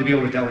would love to be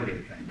able to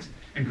delegate things.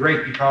 And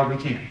great, you probably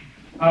can.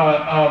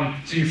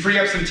 So you free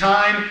up some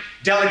time.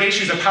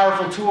 Delegation is a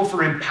powerful tool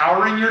for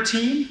empowering your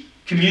team,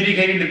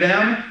 communicating to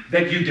them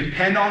that you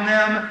depend on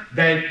them,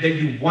 that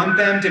you want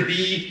them to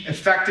be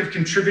effective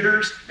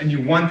contributors, and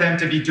you want them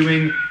to be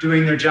doing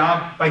their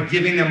job by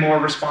giving them more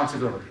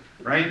responsibility,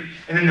 right?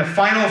 And then the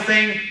final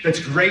thing that's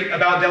great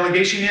about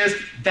delegation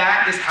is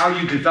that is how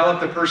you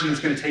develop the person that's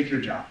going to take your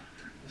job,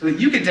 so that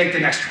you can take the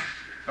next one.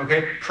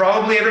 Okay,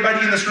 probably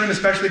everybody in this room,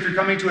 especially if you're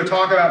coming to a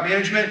talk about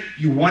management,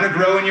 you want to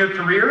grow in your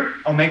career.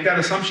 I'll make that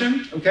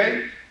assumption,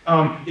 okay?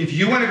 If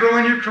you want to grow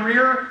in your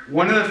career,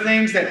 one of the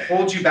things that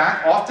holds you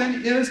back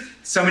often is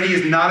somebody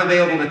is not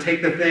available to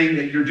take the thing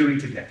that you're doing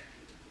today.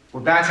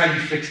 Well, that's how you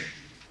fix it.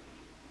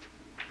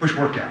 Push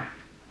work down,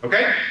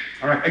 okay?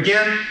 All right,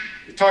 again,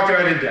 talked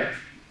about in depth.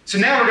 So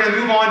now we're going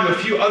to move on to a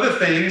few other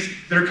things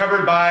that are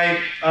covered by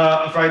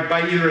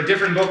either a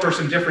different book or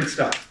some different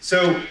stuff.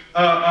 So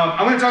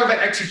I'm going to talk about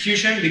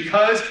execution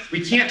because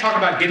we can't talk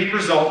about getting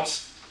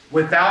results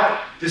without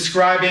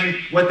describing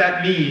what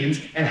that means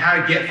and how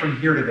to get from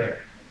here to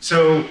there.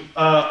 So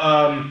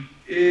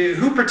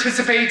who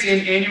participates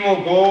in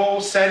annual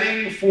goal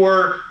setting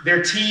for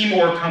their team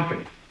or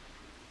company?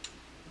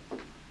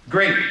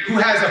 Great. Who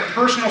has a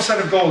personal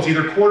set of goals,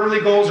 either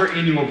quarterly goals or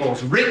annual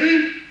goals?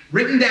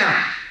 Written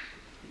down.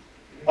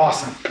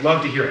 Awesome,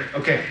 love to hear it.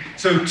 Okay,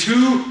 so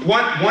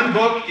one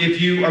book, if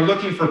you are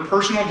looking for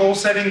personal goal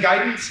setting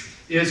guidance,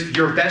 is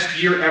Your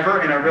Best Year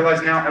Ever, and I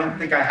realize now I don't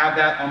think I have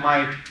that on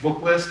my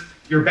book list.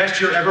 Your Best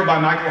Year Ever by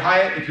Michael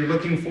Hyatt. If you're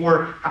looking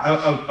for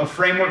a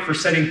framework for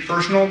setting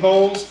personal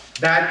goals,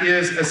 that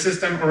is a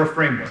system or a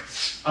framework.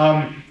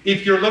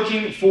 If you're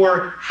looking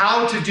for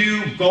how to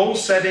do goal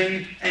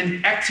setting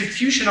and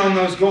execution on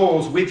those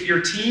goals with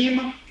your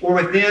team or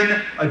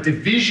within a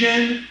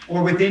division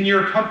or within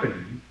your company,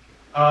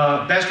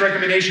 best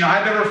recommendation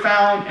I've ever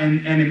found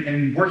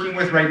and working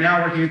with right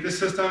now, working with this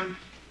system,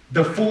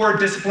 the 4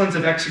 disciplines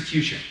of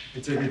execution.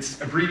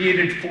 It's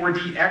abbreviated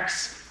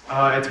 4DX.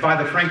 It's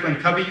by the Franklin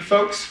Covey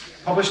folks,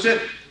 published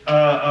it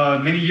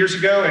many years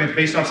ago, and it's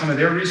based off some of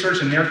their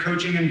research and their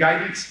coaching and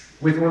guidance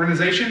with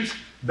organizations.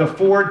 The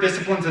 4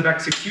 disciplines of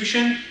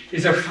execution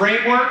is a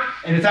framework,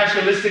 and it's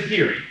actually listed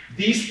here.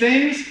 These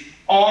things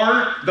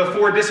are the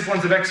 4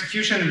 disciplines of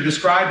execution that are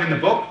described in the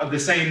book of the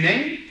same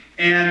name,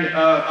 and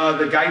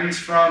the guidance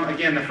from,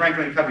 again, the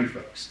Franklin Covey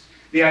folks.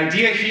 The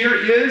idea here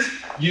is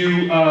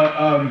you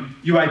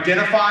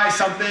identify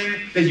something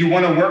that you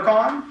want to work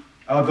on,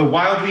 the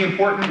wildly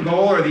important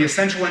goal or the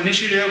essential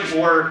initiative,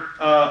 or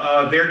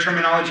their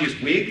terminology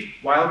is WIG,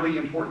 wildly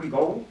important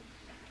goal.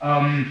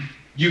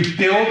 You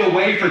build a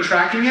way for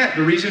tracking it.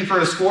 The reason for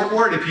a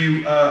scoreboard, if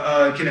you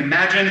can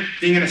imagine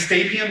being in a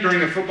stadium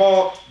during a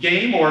football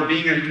game or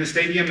being in the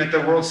stadium at the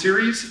World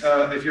Series,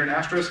 if you're an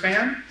Astros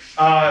fan,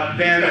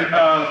 then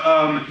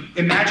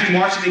imagine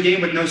watching the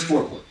game with no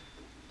scoreboard.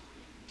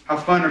 How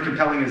fun or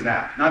compelling is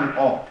that? Not at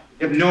all.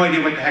 You have no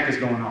idea what the heck is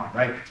going on,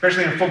 right?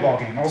 Especially in a football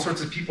game. All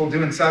sorts of people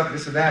doing stuff,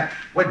 this or that.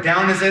 What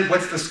down is it?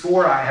 What's the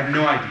score? I have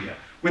no idea.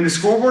 When the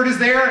scoreboard is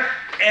there,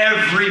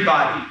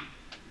 everybody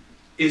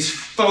is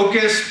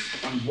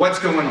focused on what's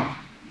going on.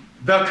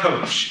 The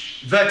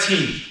coach, the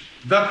team,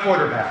 the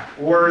quarterback,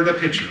 or the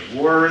pitcher,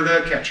 or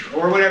the catcher,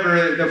 or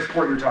whatever the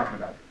sport you're talking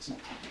about is.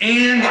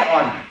 And the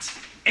audience,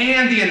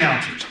 and the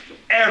announcers.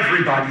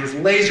 Everybody is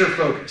laser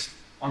focused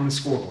on the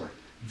scoreboard.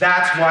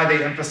 That's why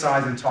they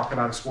emphasize and talk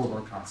about a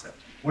scoreboard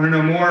concept. Want to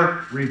know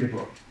more? Read the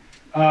book.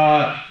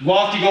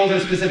 Lofty goals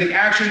and specific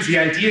actions. The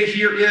idea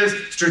here is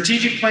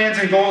strategic plans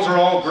and goals are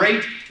all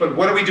great, but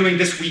what are we doing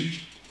this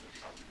week?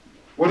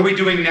 What are we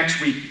doing next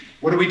week?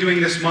 What are we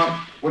doing this month?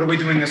 What are we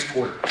doing this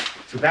quarter?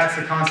 So that's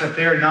the concept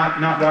there, not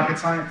rocket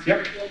science.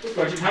 Yep. Quick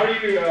question. How do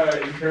you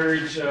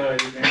encourage your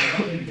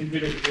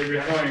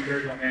manager, how do I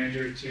encourage my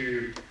manager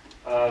to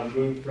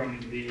move from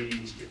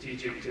the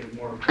strategic to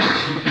more?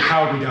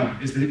 How we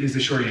don't is the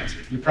short answer.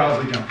 You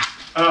probably don't.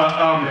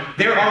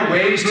 There are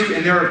ways to,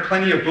 and there are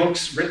plenty of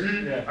books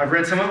written. Yeah. I've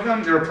read some of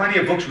them. There are plenty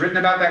of books written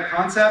about that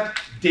concept.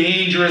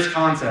 Dangerous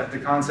concept. The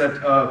concept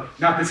of,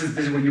 not this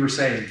is what you were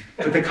saying,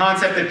 but the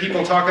concept that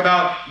people talk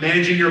about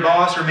managing your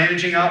boss or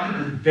managing up,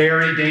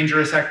 very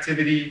dangerous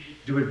activity.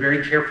 Do it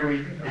very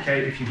carefully,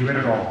 okay, if you do it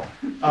at all.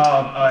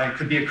 It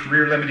could be a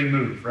career-limiting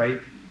move, right?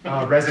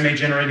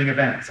 Resume-generating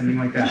event, something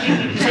like that.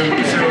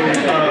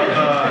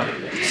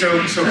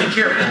 So be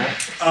careful.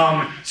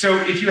 So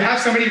if you have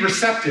somebody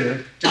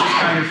receptive to this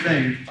kind of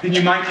thing, then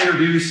you might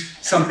introduce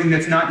something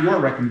that's not your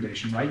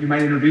recommendation, right? You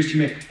might introduce,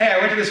 hey, I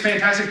went to this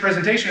fantastic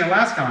presentation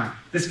last time.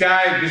 This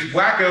guy, this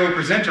wacko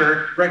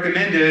presenter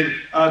recommended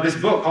this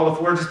book called The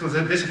 4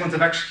 Disciplines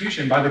of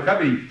Execution by the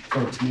Covey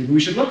folks. Maybe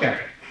we should look at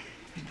it.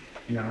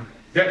 You know,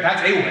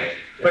 that's a way.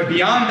 But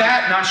beyond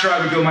that, not sure I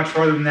would go much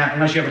farther than that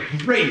unless you have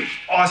a great,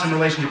 awesome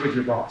relationship with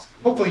your boss.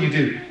 Hopefully you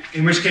do.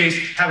 In which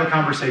case, have a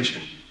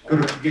conversation.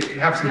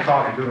 Have some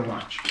coffee, go to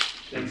lunch.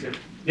 Thanks, sir.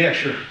 Yeah,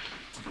 sure.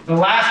 The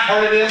last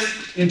part of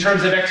this, in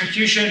terms of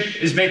execution,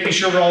 is making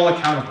sure we're all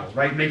accountable,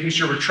 right? Making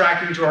sure we're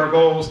tracking to our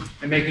goals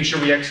and making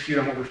sure we execute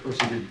on what we're supposed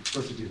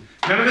to do.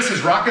 None of this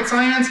is rocket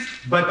science,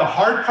 but the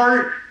hard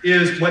part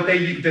is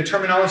the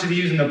terminology they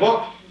use in the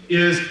book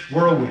is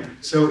whirlwind.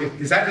 So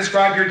does that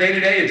describe your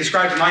day-to-day? It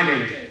describes my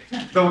day-to-day.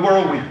 The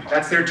whirlwind,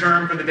 that's their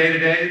term for the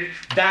day-to-day.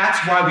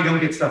 That's why we don't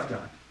get stuff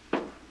done.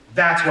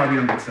 That's why we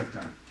don't get stuff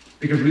done.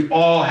 Because we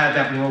all have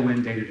that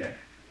whirlwind day-to-day.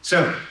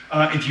 So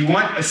if you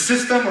want a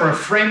system or a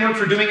framework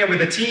for doing it with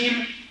a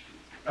team,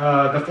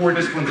 the 4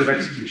 disciplines of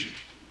execution.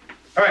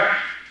 All right,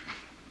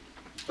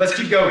 let's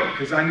keep going,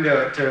 because I need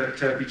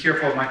to be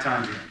careful of my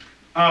time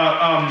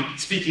here.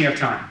 Speaking of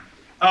time.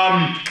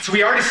 So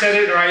we already said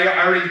it, or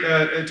I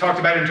already talked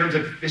about it in terms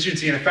of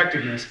efficiency and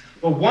effectiveness.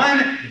 But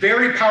one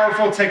very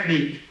powerful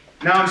technique,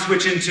 now I'm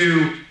switching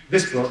to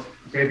this book,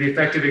 okay, The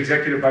Effective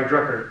Executive by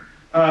Drucker.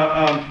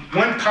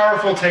 One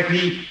powerful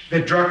technique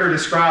that Drucker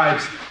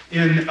describes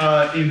in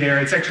there,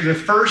 it's actually the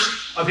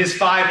first of his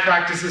 5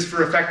 practices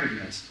for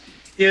effectiveness,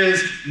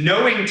 is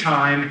knowing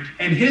time.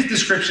 And his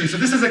description, so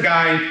this is a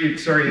guy,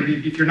 sorry,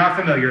 if you're not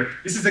familiar,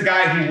 this is a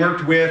guy who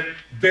worked with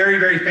very,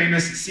 very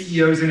famous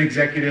CEOs and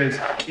executives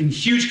in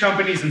huge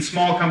companies and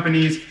small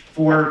companies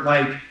for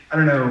like, I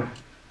don't know,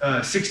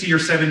 60 or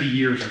 70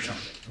 years or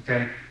something,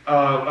 okay?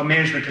 A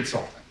management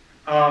consultant.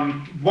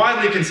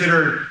 Widely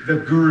considered the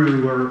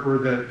guru or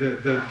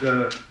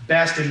the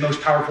best and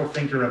most powerful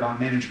thinker about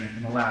management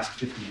in the last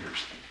 50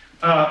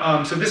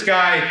 years. So this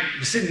guy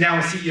was sitting down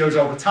with CEOs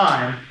all the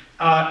time,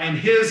 and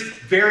his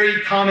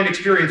very common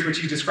experience, which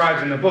he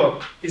describes in the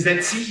book, is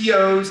that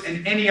CEOs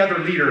and any other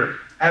leader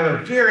have a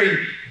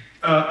very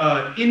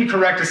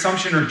incorrect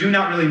assumption or do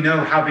not really know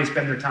how they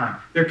spend their time.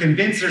 They're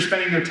convinced they're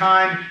spending their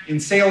time in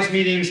sales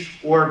meetings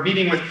or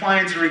meeting with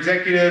clients or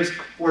executives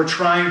or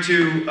trying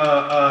to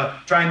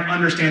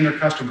understand their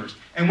customers.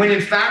 And when in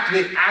fact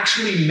they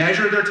actually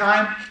measure their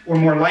time, or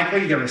more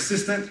likely their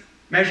assistant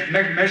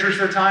measures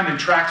their time and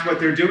tracks what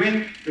they're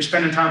doing, they're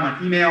spending time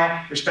on email,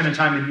 they're spending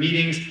time in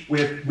meetings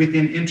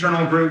within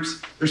internal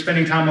groups, they're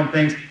spending time on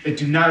things that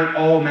do not at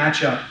all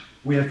match up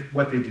with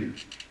what they do.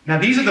 Now,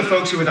 these are the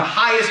folks who are the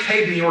highest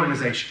paid in the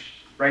organization,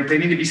 right? They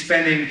need to be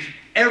spending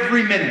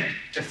every minute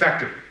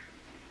effectively.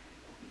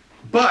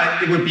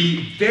 But it would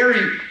be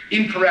very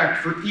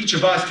incorrect for each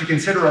of us to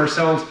consider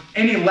ourselves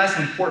any less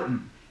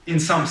important in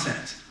some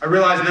sense. I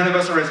realize none of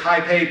us are as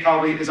high paid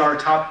probably as our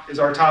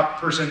top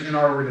person in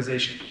our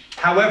organization.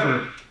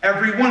 However,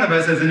 every one of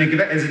us as an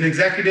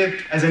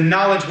executive, as a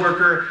knowledge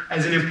worker,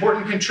 as an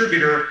important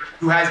contributor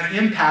who has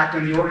impact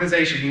on the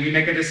organization when we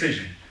make a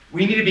decision,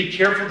 we need to be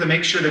careful to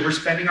make sure that we're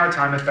spending our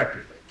time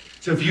effectively.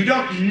 So if you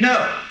don't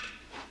know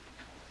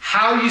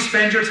how you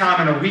spend your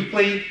time on a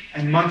weekly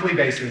and monthly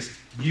basis,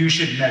 you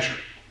should measure it.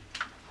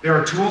 There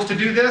are tools to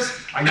do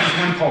this. I use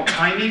one called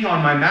Timing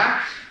on my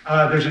Mac.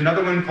 There's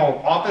another one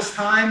called Office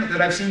Time that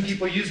I've seen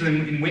people use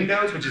in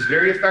Windows, which is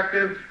very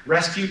effective.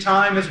 Rescue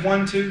Time is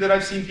one too that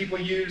I've seen people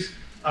use.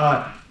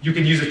 You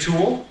can use a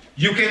tool.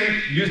 You can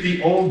use the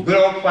good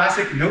old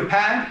classic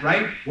notepad,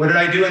 right? What did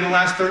I do in the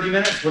last 30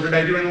 minutes? What did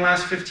I do in the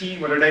last 15?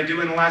 What did I do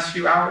in the last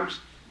few hours?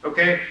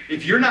 Okay?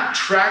 If you're not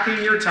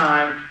tracking your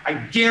time, I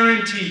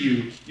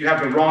guarantee you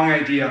have the wrong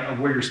idea of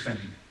where you're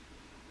spending it.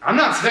 I'm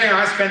not saying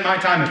I spend my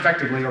time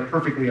effectively or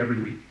perfectly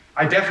every week.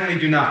 I definitely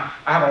do not.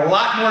 I have a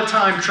lot more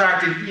time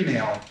tracked in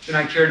email than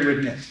I care to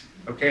admit.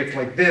 Okay? It's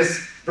like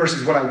this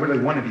versus what I really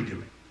want to be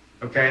doing.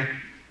 Okay?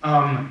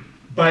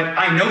 But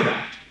I know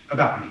that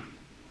about me.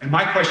 And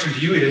my question to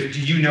you is,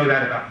 do you know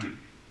that about you?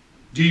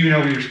 Do you know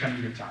where you're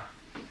spending your time?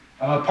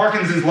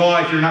 Parkinson's law,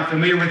 if you're not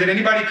familiar with it,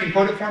 anybody can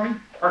quote it for me?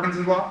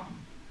 Parkinson's law?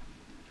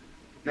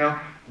 No?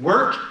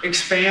 Work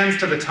expands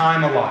to the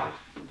time allotted.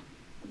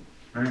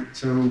 Right?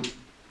 So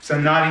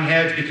some nodding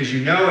heads because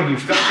you know and you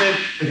felt it,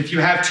 that if you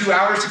have 2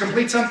 hours to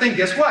complete something,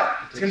 guess what?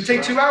 It's going to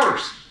take 2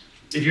 hours.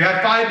 If you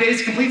have 5 days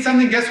to complete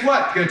something, guess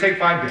what? It's going to take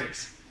 5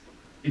 days.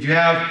 If you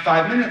have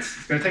 5 minutes,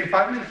 it's going to take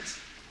 5 minutes.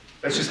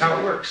 That's just how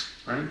it works,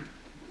 right?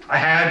 I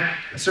had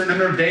a certain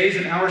number of days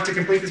and hours to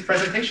complete this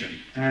presentation,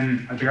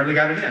 and I barely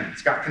got it in.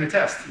 Scott can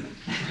attest.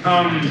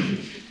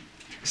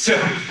 So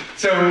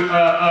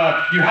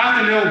you have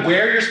to know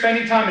where you're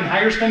spending time and how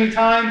you're spending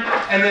time,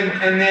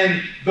 and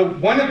then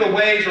one of the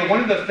ways or one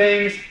of the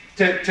things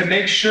to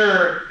make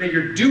sure that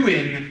you're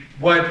doing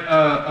what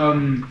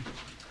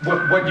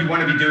you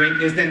want to be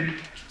doing is then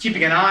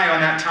keeping an eye on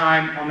that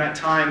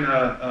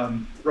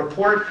time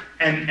report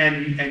and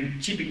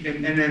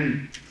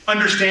then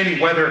understanding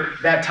whether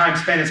that time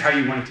spent is how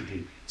you want it to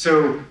be.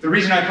 So the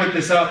reason I put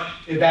this up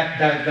is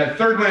that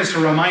third one is to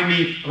remind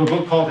me of a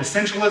book called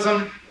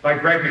Essentialism by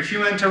Greg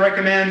McEwen to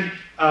recommend.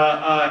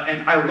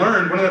 And I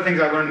learned, one of the things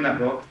I learned in that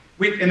book,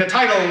 and the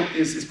title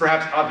is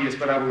perhaps obvious,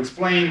 but I will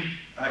explain.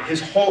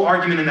 His whole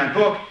argument in that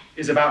book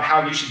is about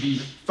how you should be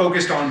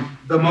focused on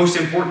the most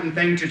important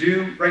thing to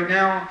do right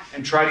now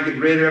and try to get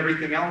rid of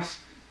everything else,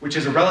 which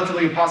is a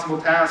relatively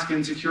impossible task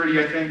in security,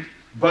 I think,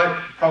 but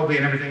probably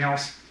in everything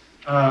else.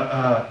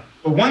 But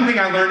one thing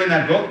I learned in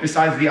that book,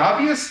 besides the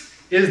obvious,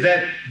 is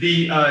that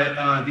the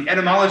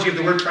etymology of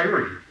the word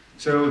priority.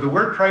 So the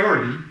word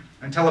priority,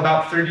 until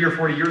about 30 or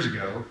 40 years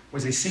ago,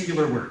 was a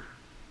singular word.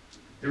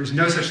 There was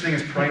no such thing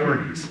as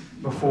priorities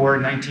before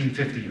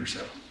 1950 or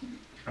so.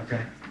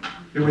 Okay?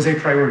 There was a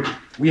priority.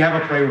 We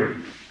have a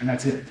priority, and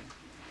that's it.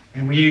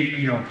 And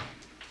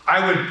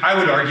I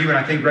would argue, and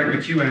I think Greg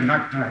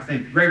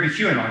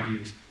McEwen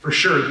argues, for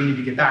sure we need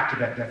to get back to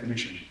that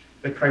definition,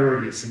 that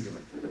priority is singular.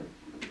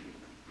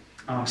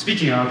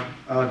 Speaking of,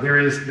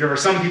 there are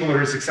some people who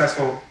are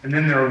successful, and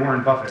then there are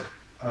Warren Buffett.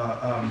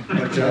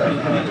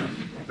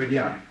 But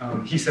yeah,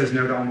 he says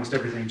no to almost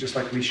everything, just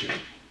like we should.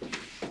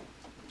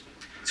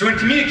 So in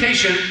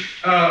communication,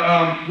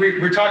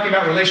 we're talking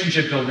about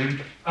relationship building.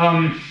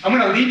 I'm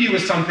going to leave you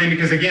with something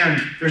because, again,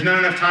 there's not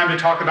enough time to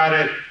talk about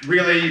it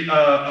really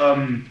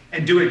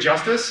and do it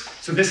justice.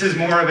 So this is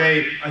more of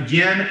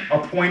again, a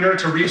pointer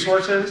to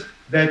resources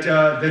that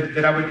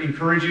I would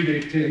encourage you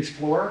to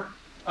explore.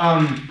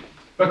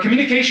 But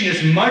communication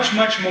is much,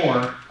 much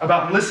more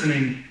about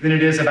listening than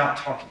it is about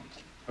talking,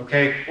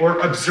 okay? Or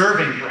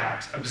observing,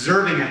 perhaps,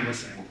 observing and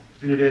listening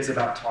than it is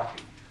about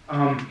talking.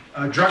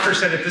 Drucker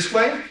said it this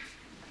way.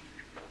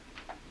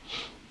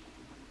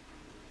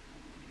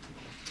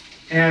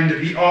 And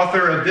the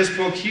author of this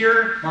book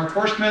here, Mark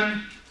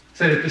Horstman,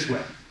 said it this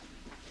way.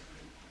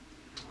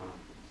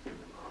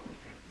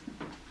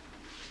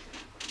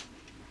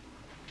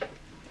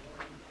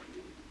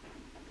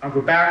 I'll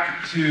go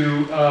back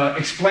to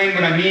explain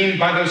what I mean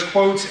by those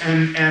quotes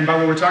and by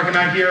what we're talking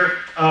about here.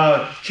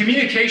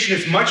 Communication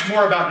is much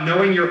more about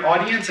knowing your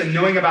audience and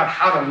knowing about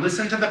how to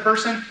listen to the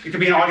person. It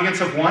could be an audience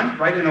of one,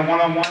 right, in a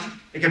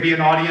one-on-one. It could be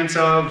an audience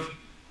of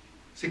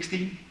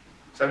 60,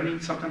 70,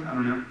 something, I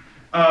don't know.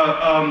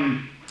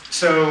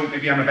 So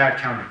maybe I'm a bad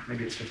counter.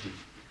 Maybe it's 50.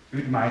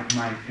 Am I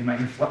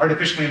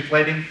artificially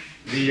inflating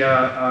the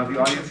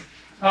audience?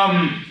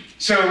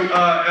 So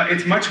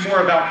it's much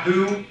more about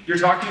who you're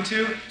talking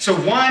to. So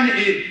one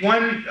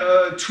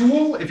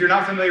tool, if you're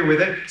not familiar with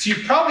it, so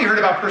you've probably heard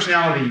about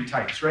personality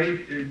types,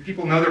 right?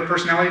 People know their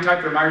personality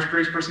type, their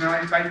Myers-Briggs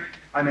personality type.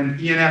 I'm an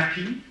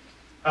ENFP.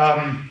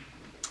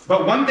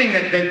 But one thing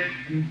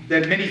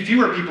that many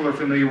fewer people are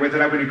familiar with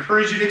that I would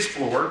encourage you to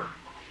explore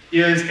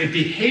is a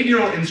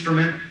behavioral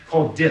instrument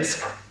called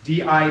DISC,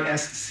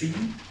 D-I-S-C.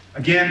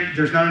 Again,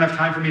 there's not enough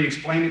time for me to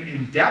explain it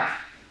in depth,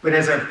 but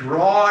as a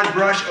broad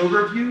brush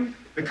overview,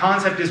 the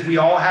concept is we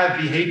all have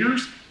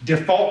behaviors,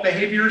 default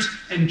behaviors,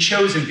 and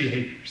chosen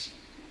behaviors.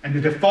 And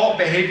the default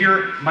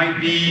behavior might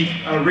be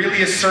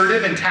really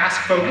assertive and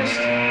task-focused.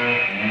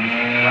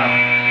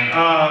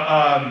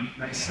 Wow.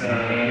 Nice.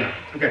 Yeah.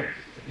 Okay.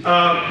 We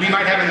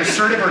might have an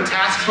assertive or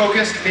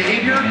task-focused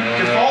behavior.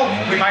 Default,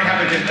 we might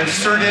have an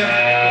assertive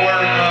or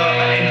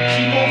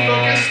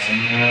people-focused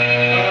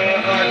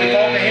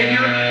default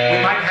behavior.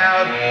 We might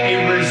have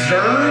a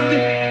reserved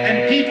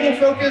and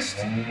people-focused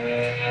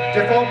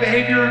default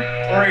behavior,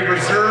 or a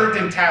reserved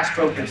and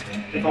task-focused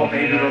default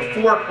behavior. There are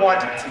 4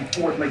 quadrants, and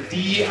 4, like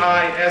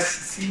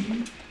DISC,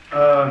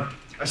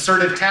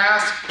 assertive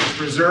task,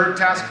 reserved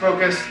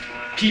task-focused,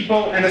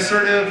 people and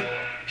assertive,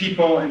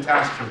 people and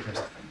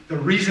task-focused. The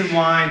reason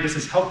why this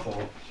is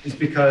helpful is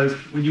because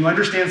when you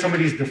understand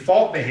somebody's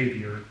default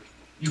behavior,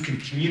 you can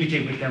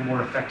communicate with them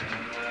more effectively.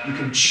 You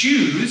can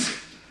choose,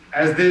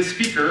 as the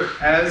speaker,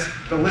 as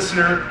the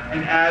listener,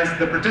 and as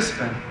the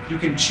participant, you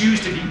can choose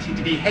to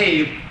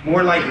behave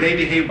more like they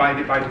behave by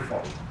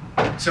default.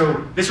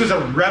 So this was a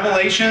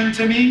revelation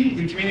to me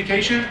in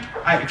communication.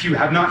 If you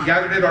have not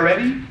gathered it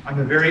already, I'm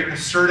a very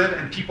assertive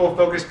and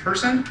people-focused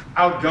person,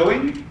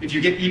 outgoing. If you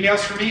get emails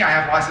from me, I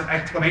have lots of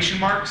exclamation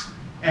marks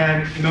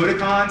and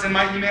emoticons in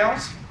my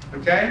emails,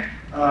 okay?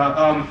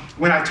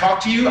 When I talk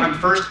to you, I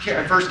first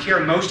care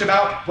most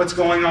about what's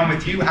going on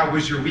with you. How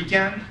was your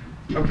weekend?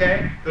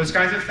 Okay, those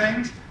kinds of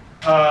things.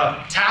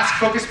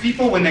 Task-focused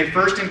people, when they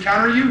first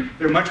encounter you,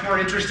 they're much more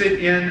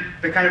interested in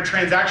the kind of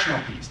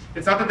transactional piece.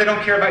 It's not that they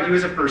don't care about you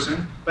as a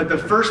person, but the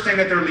first thing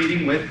that they're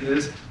leading with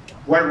is,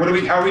 how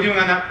are we doing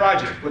on that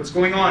project? What's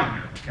going on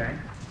here, okay?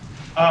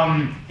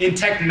 In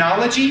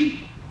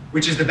technology,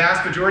 which is the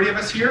vast majority of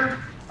us here,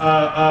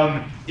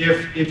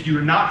 if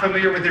you're not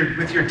familiar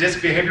with your DISC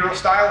behavioral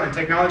style in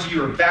technology,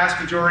 you're a vast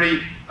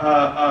majority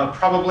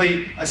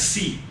probably a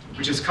C,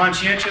 which is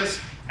conscientious,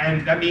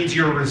 and that means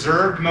you're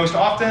reserved most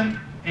often,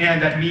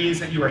 and that means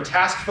that you are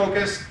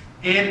task-focused,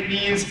 and it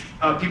means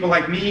people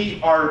like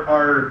me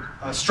are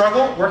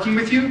struggle working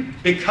with you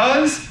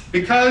because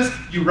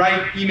you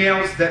write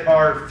emails that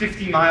are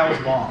 50 miles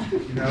long,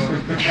 you know,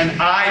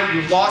 and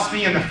you lost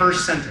me in the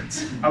first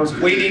sentence. I was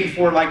waiting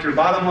for like your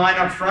bottom line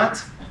up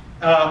front,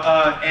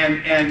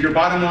 and your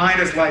bottom line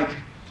is like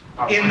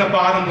in the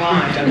bottom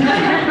line,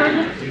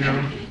 you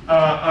know.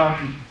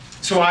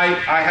 So I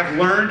have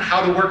learned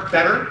how to work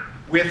better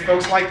with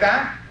folks like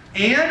that,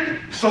 and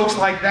folks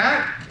like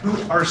that who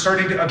are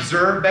starting to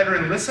observe better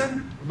and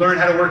listen, learn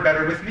how to work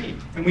better with me,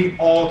 and we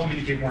all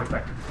communicate more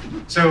effectively.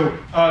 So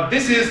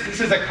this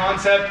is a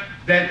concept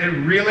that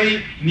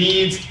really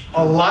needs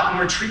a lot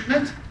more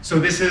treatment. So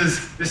this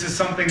is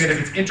something that if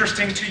it's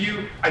interesting to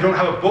you, I don't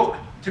have a book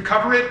to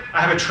cover it.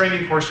 I have a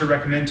training course to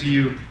recommend to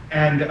you,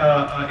 and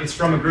it's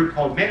from a group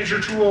called Manager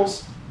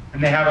Tools,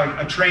 and they have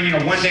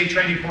a one-day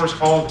training course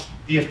called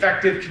the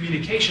Effective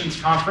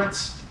Communications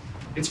Conference.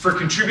 It's for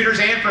contributors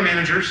and for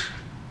managers,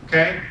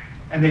 okay?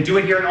 And they do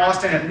it here in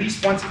Austin at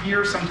least once a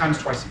year, sometimes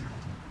twice a year.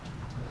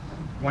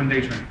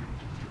 One-day training.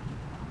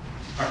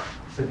 All right,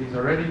 so these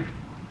are ready.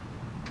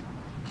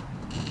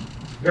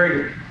 Very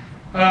good.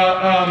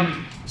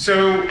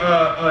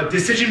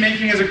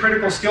 Decision-making is a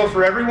critical skill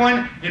for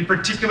everyone, in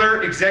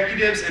particular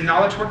executives and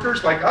knowledge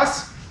workers like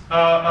us.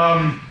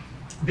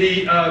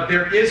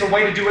 There is a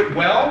way to do it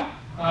well,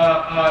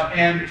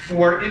 and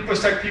for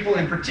InfoSec people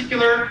in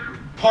particular,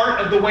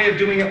 part of the way of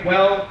doing it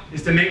well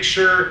is to make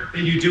sure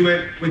that you do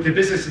it with the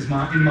business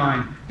in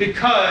mind,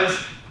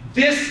 because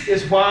this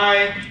is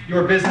why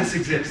your business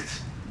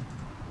exists.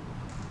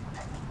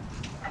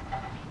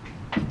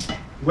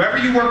 Whoever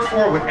you work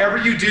for, whatever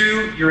you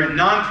do, you're in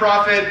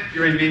nonprofit,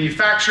 you're in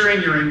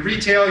manufacturing, you're in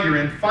retail, you're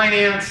in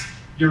finance,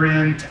 you're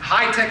in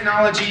high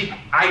technology,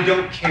 I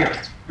don't care.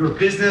 Your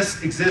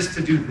business exists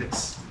to do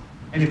this.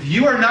 And if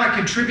you are not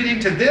contributing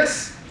to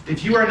this,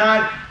 if you are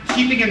not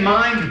keeping in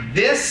mind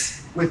this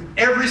with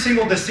every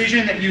single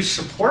decision that you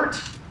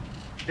support,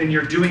 then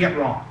you're doing it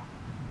wrong.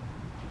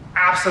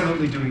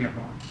 Absolutely doing it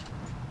wrong.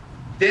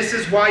 This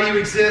is why you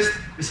exist.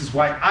 This is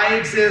why I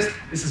exist.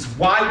 This is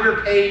why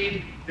we're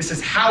paid. This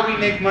is how we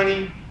make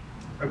money.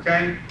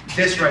 Okay?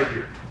 This right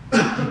here.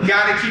 You've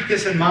got to keep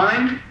this in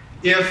mind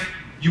if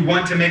you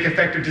want to make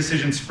effective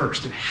decisions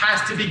first. It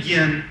has to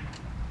begin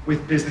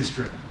with business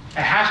driven.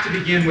 It has to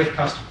begin with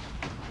customers.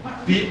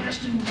 The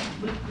question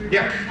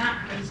regarding that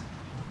is,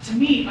 to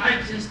me, I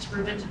exist to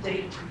prevent the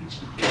data breach.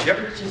 Yep.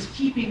 Which is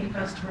keeping the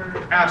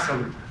customer.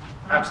 Absolutely.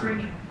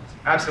 Absolutely. Bringing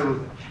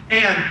Absolutely.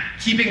 And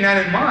keeping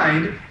that in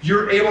mind,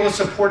 you're able to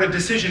support a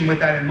decision with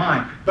that in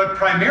mind. But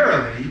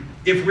primarily,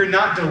 if we're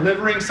not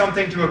delivering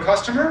something to a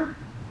customer,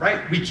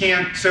 right, we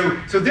can't. So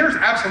there's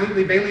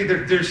absolutely, Bailey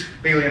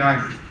and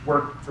I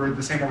work for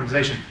the same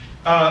organization.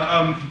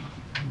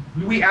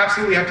 We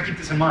absolutely have to keep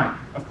this in mind,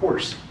 of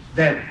course,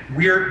 that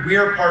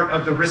we're part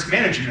of the risk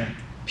management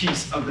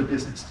piece of the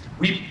business.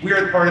 We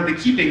are part of the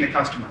keeping the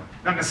customer,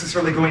 not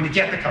necessarily going to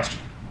get the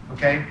customer,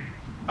 okay?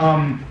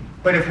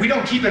 But if we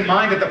don't keep in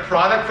mind that the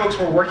product folks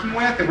we're working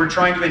with, that we're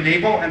trying to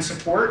enable and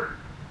support,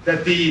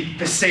 that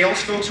the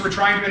sales folks we're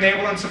trying to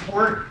enable and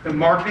support, the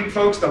marketing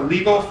folks, the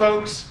legal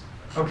folks,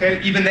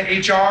 okay, even the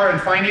HR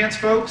and finance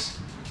folks,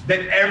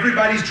 that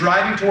everybody's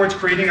driving towards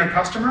creating a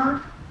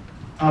customer,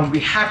 we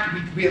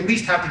at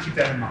least have to keep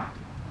that in mind.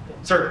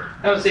 Sir?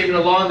 I was even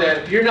along that,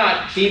 if you're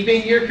not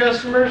keeping your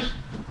customers,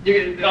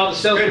 all the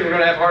salespeople are going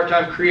to have a hard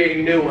time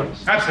creating new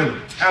ones.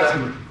 Absolutely,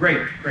 absolutely.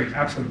 Great,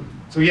 absolutely.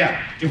 So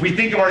yeah, if we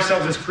think of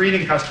ourselves as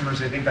creating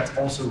customers, I think that's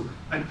also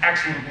an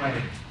excellent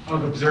way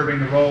of observing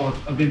the role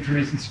of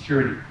information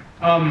security.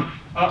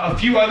 A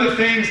few other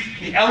things,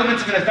 the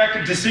elements of an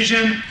effective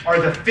decision are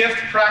the 5th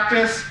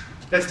practice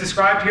that's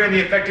described here in the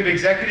effective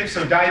executive,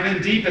 so dive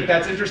in deep if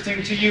that's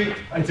interesting to you.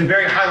 It's a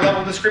very high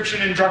level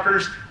description in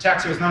Drucker's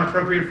text, so it's not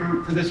appropriate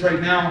for this right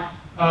now.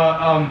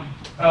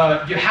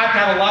 You have to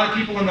have a lot of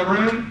people in the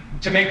room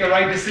to make the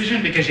right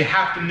decision because you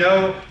have to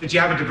know that you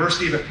have a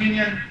diversity of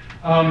opinion,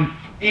 and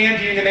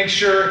you need to make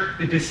sure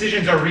the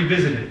decisions are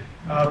revisited.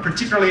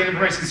 Particularly in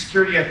information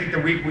security, I think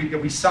that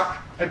we suck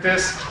at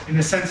this in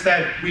the sense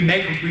that we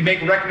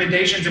make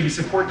recommendations and we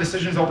support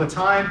decisions all the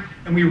time,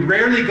 and we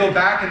rarely go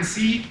back and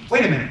see,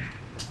 wait a minute,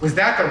 was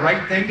that the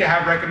right thing to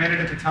have recommended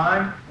at the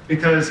time?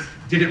 Because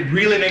did it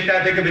really make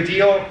that big of a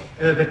deal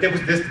that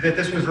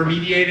this was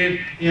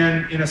remediated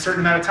in a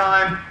certain amount of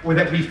time, or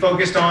that we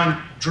focused on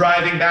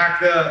driving back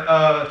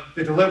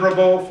the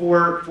deliverable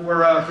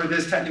for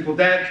this technical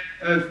debt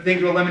thing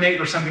to eliminate,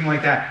 or something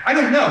like that? I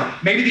don't know.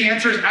 Maybe the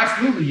answer is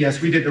absolutely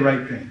yes, we did the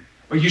right thing.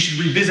 But you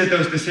should revisit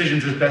those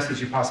decisions as best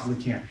as you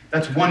possibly can.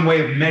 That's one way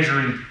of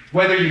measuring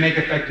whether you make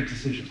effective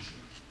decisions.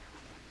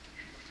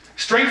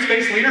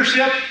 Strengths-based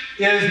leadership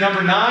is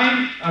number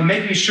 9,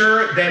 making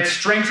sure that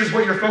strengths is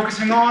what you're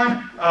focusing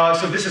on.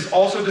 So this is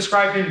also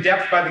described in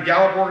depth by the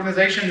Gallup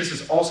organization. This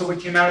is also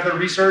what came out of their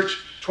research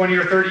 20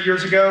 or 30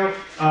 years ago.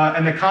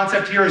 And the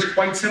concept here is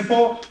quite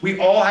simple. We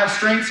all have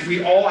strengths,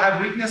 we all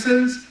have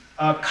weaknesses.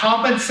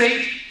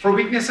 Compensate for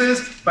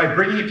weaknesses by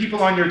bringing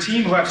people on your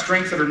team who have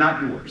strengths that are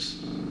not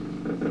yours.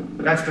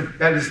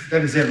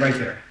 That is it right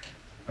there.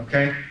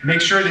 Okay?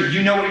 Make sure that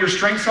you know what your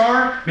strengths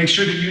are, make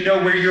sure that you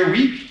know where you're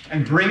weak,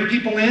 and bring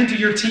people into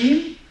your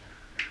team.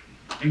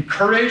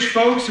 Encourage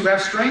folks who have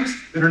strengths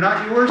that are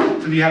not yours, so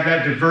that you have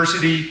that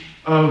diversity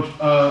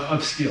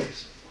of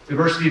skills.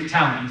 Diversity of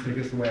talent is, I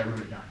guess, the way I wrote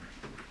it down.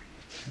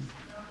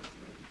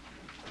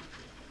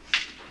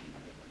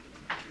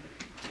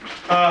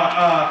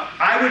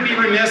 I would be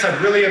remiss,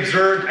 I've really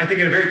observed, I think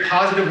in a very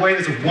positive way,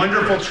 there's a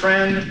wonderful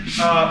trend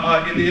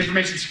in the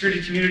information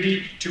security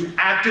community to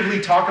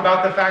actively talk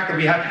about the fact that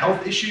we have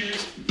health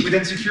issues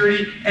within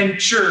security.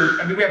 And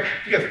sure, I mean, we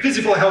have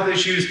physical health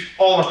issues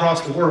all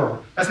across the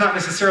world. That's not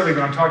necessarily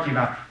what I'm talking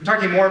about. I'm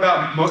talking more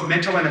about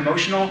mental and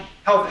emotional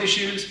health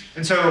issues.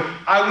 And so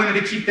I wanted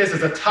to keep this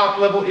as a top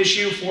level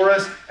issue for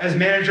us as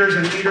managers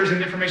and leaders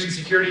in information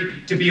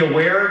security to be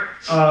aware.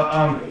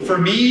 For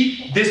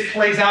me, this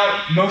plays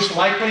out most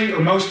likely, or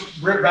most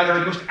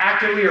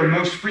actively or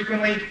most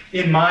frequently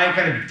in my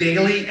kind of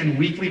daily and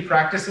weekly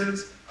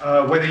practices.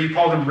 Whether you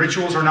call them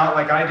rituals or not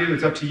like I do,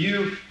 it's up to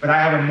you. But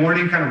I have a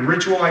morning kind of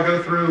ritual I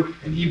go through,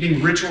 an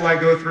evening ritual I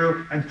go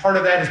through, and part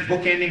of that is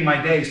bookending my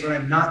day so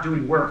that I'm not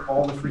doing work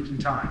all the freaking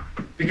time.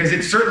 Because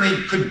it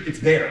certainly could, it's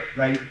there,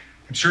 right?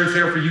 I'm sure it's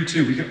there for you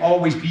too. We can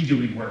always be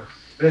doing work,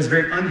 but it's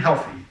very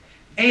unhealthy.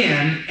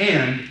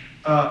 And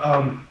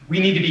we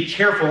need to be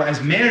careful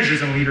as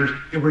managers and leaders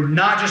that we're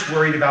not just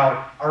worried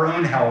about our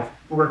own health,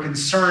 but we're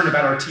concerned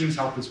about our team's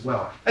health as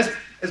well.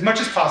 As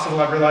much as possible,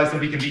 I've realized that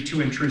we can be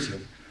too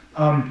intrusive.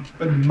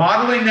 But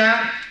modeling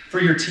that for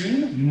your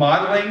team,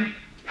 modeling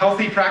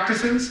healthy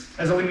practices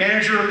as a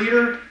manager or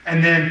leader,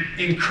 and then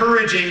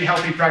encouraging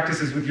healthy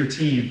practices with your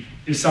team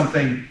is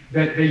something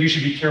that you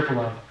should be careful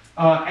of.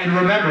 And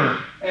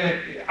remember,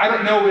 I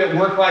don't know that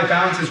work-life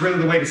balance is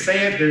really the way to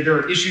say it. There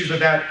are issues with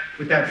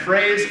that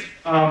phrase.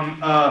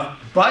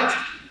 But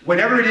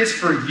whatever it is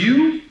for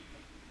you,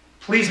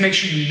 please make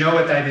sure you know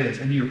what that is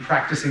and you're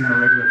practicing on a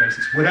regular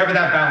basis, whatever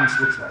that balance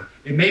looks like.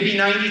 It may be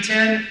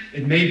 90-10,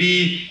 it may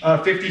be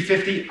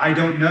 50-50, I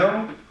don't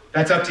know.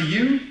 That's up to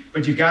you,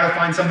 but you gotta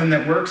find something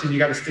that works and you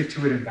gotta stick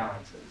to it and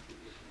balance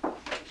it.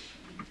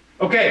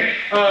 Okay,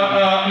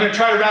 I'm gonna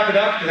try to wrap it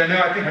up because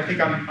I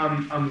think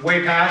I'm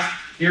way past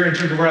here in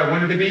terms of where I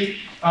wanted to be.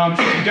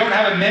 If you don't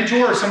have a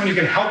mentor or someone who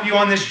can help you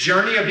on this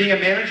journey of being a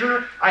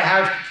manager, I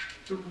have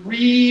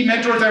 3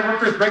 mentors I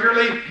work with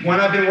regularly. One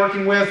I've been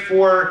working with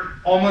for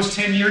almost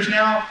 10 years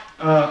now.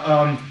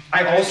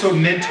 I also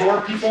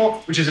mentor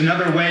people, which is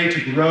another way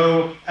to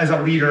grow as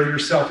a leader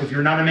yourself. If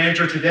you're not a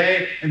manager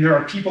today and there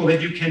are people that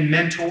you can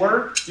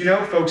mentor,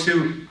 folks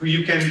who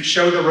you can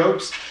show the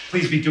ropes,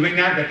 please be doing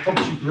that. That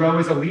helps you grow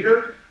as a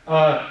leader.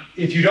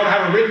 If you don't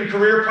have a written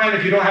career plan,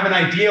 if you don't have an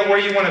idea where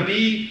you want to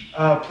be,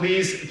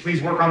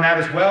 please work on that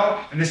as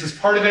well. And this is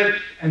part of it.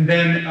 And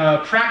then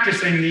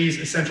practicing these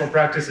essential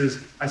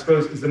practices, I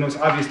suppose, is the most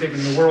obvious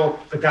statement in the world,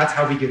 but that's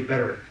how we get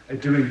better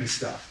at doing this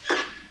stuff.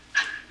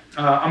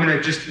 I'm going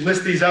to just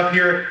list these up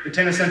here, the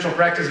 10 essential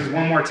practices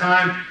one more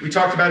time. We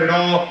talked about it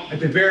all. At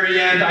the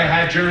very end, I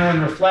had journal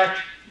and reflect.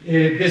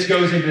 This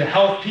goes into the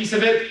health piece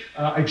of it.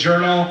 I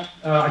journal.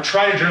 I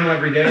try to journal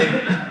every day.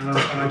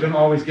 I don't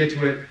always get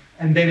to it.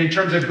 And then in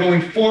terms of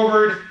going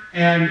forward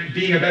and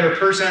being a better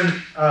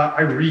person,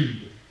 I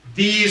read.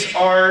 These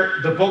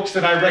are the books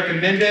that I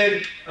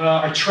recommended.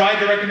 I tried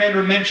to recommend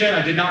or mention.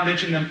 I did not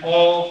mention them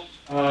all.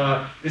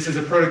 This is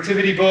a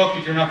productivity book,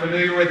 if you're not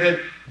familiar with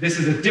it. This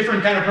is a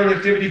different kind of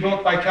productivity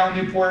book by Cal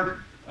Newport.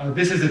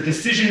 This is a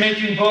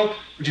decision-making book,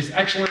 which is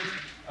excellent.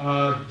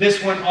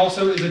 This one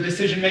also is a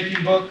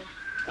decision-making book.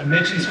 I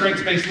mentioned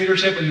strengths-based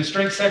leadership in the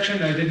strengths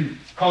section. I didn't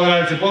call it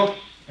out as a book.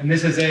 And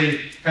this is a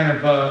kind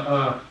of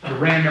a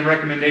random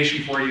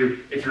recommendation for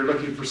you if you're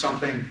looking for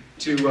something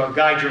to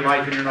guide your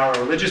life and you're not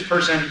a religious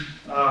person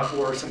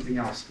or something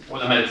else. Or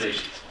the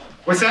meditations.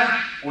 What's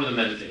that? Or the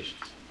meditations.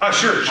 Oh,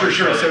 sure. So,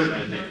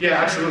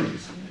 yeah,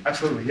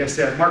 absolutely. Yes,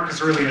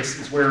 Marcus Aurelius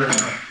is where is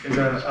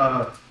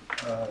a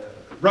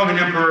Roman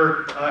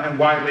emperor and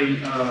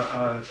widely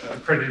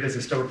credited as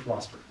a Stoic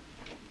philosopher,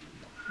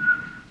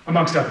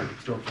 amongst other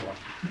Stoic philosophers.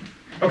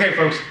 Okay,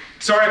 folks.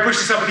 Sorry I pushed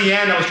this up at the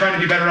end. I was trying to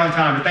be better on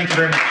time, but thank you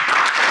very much.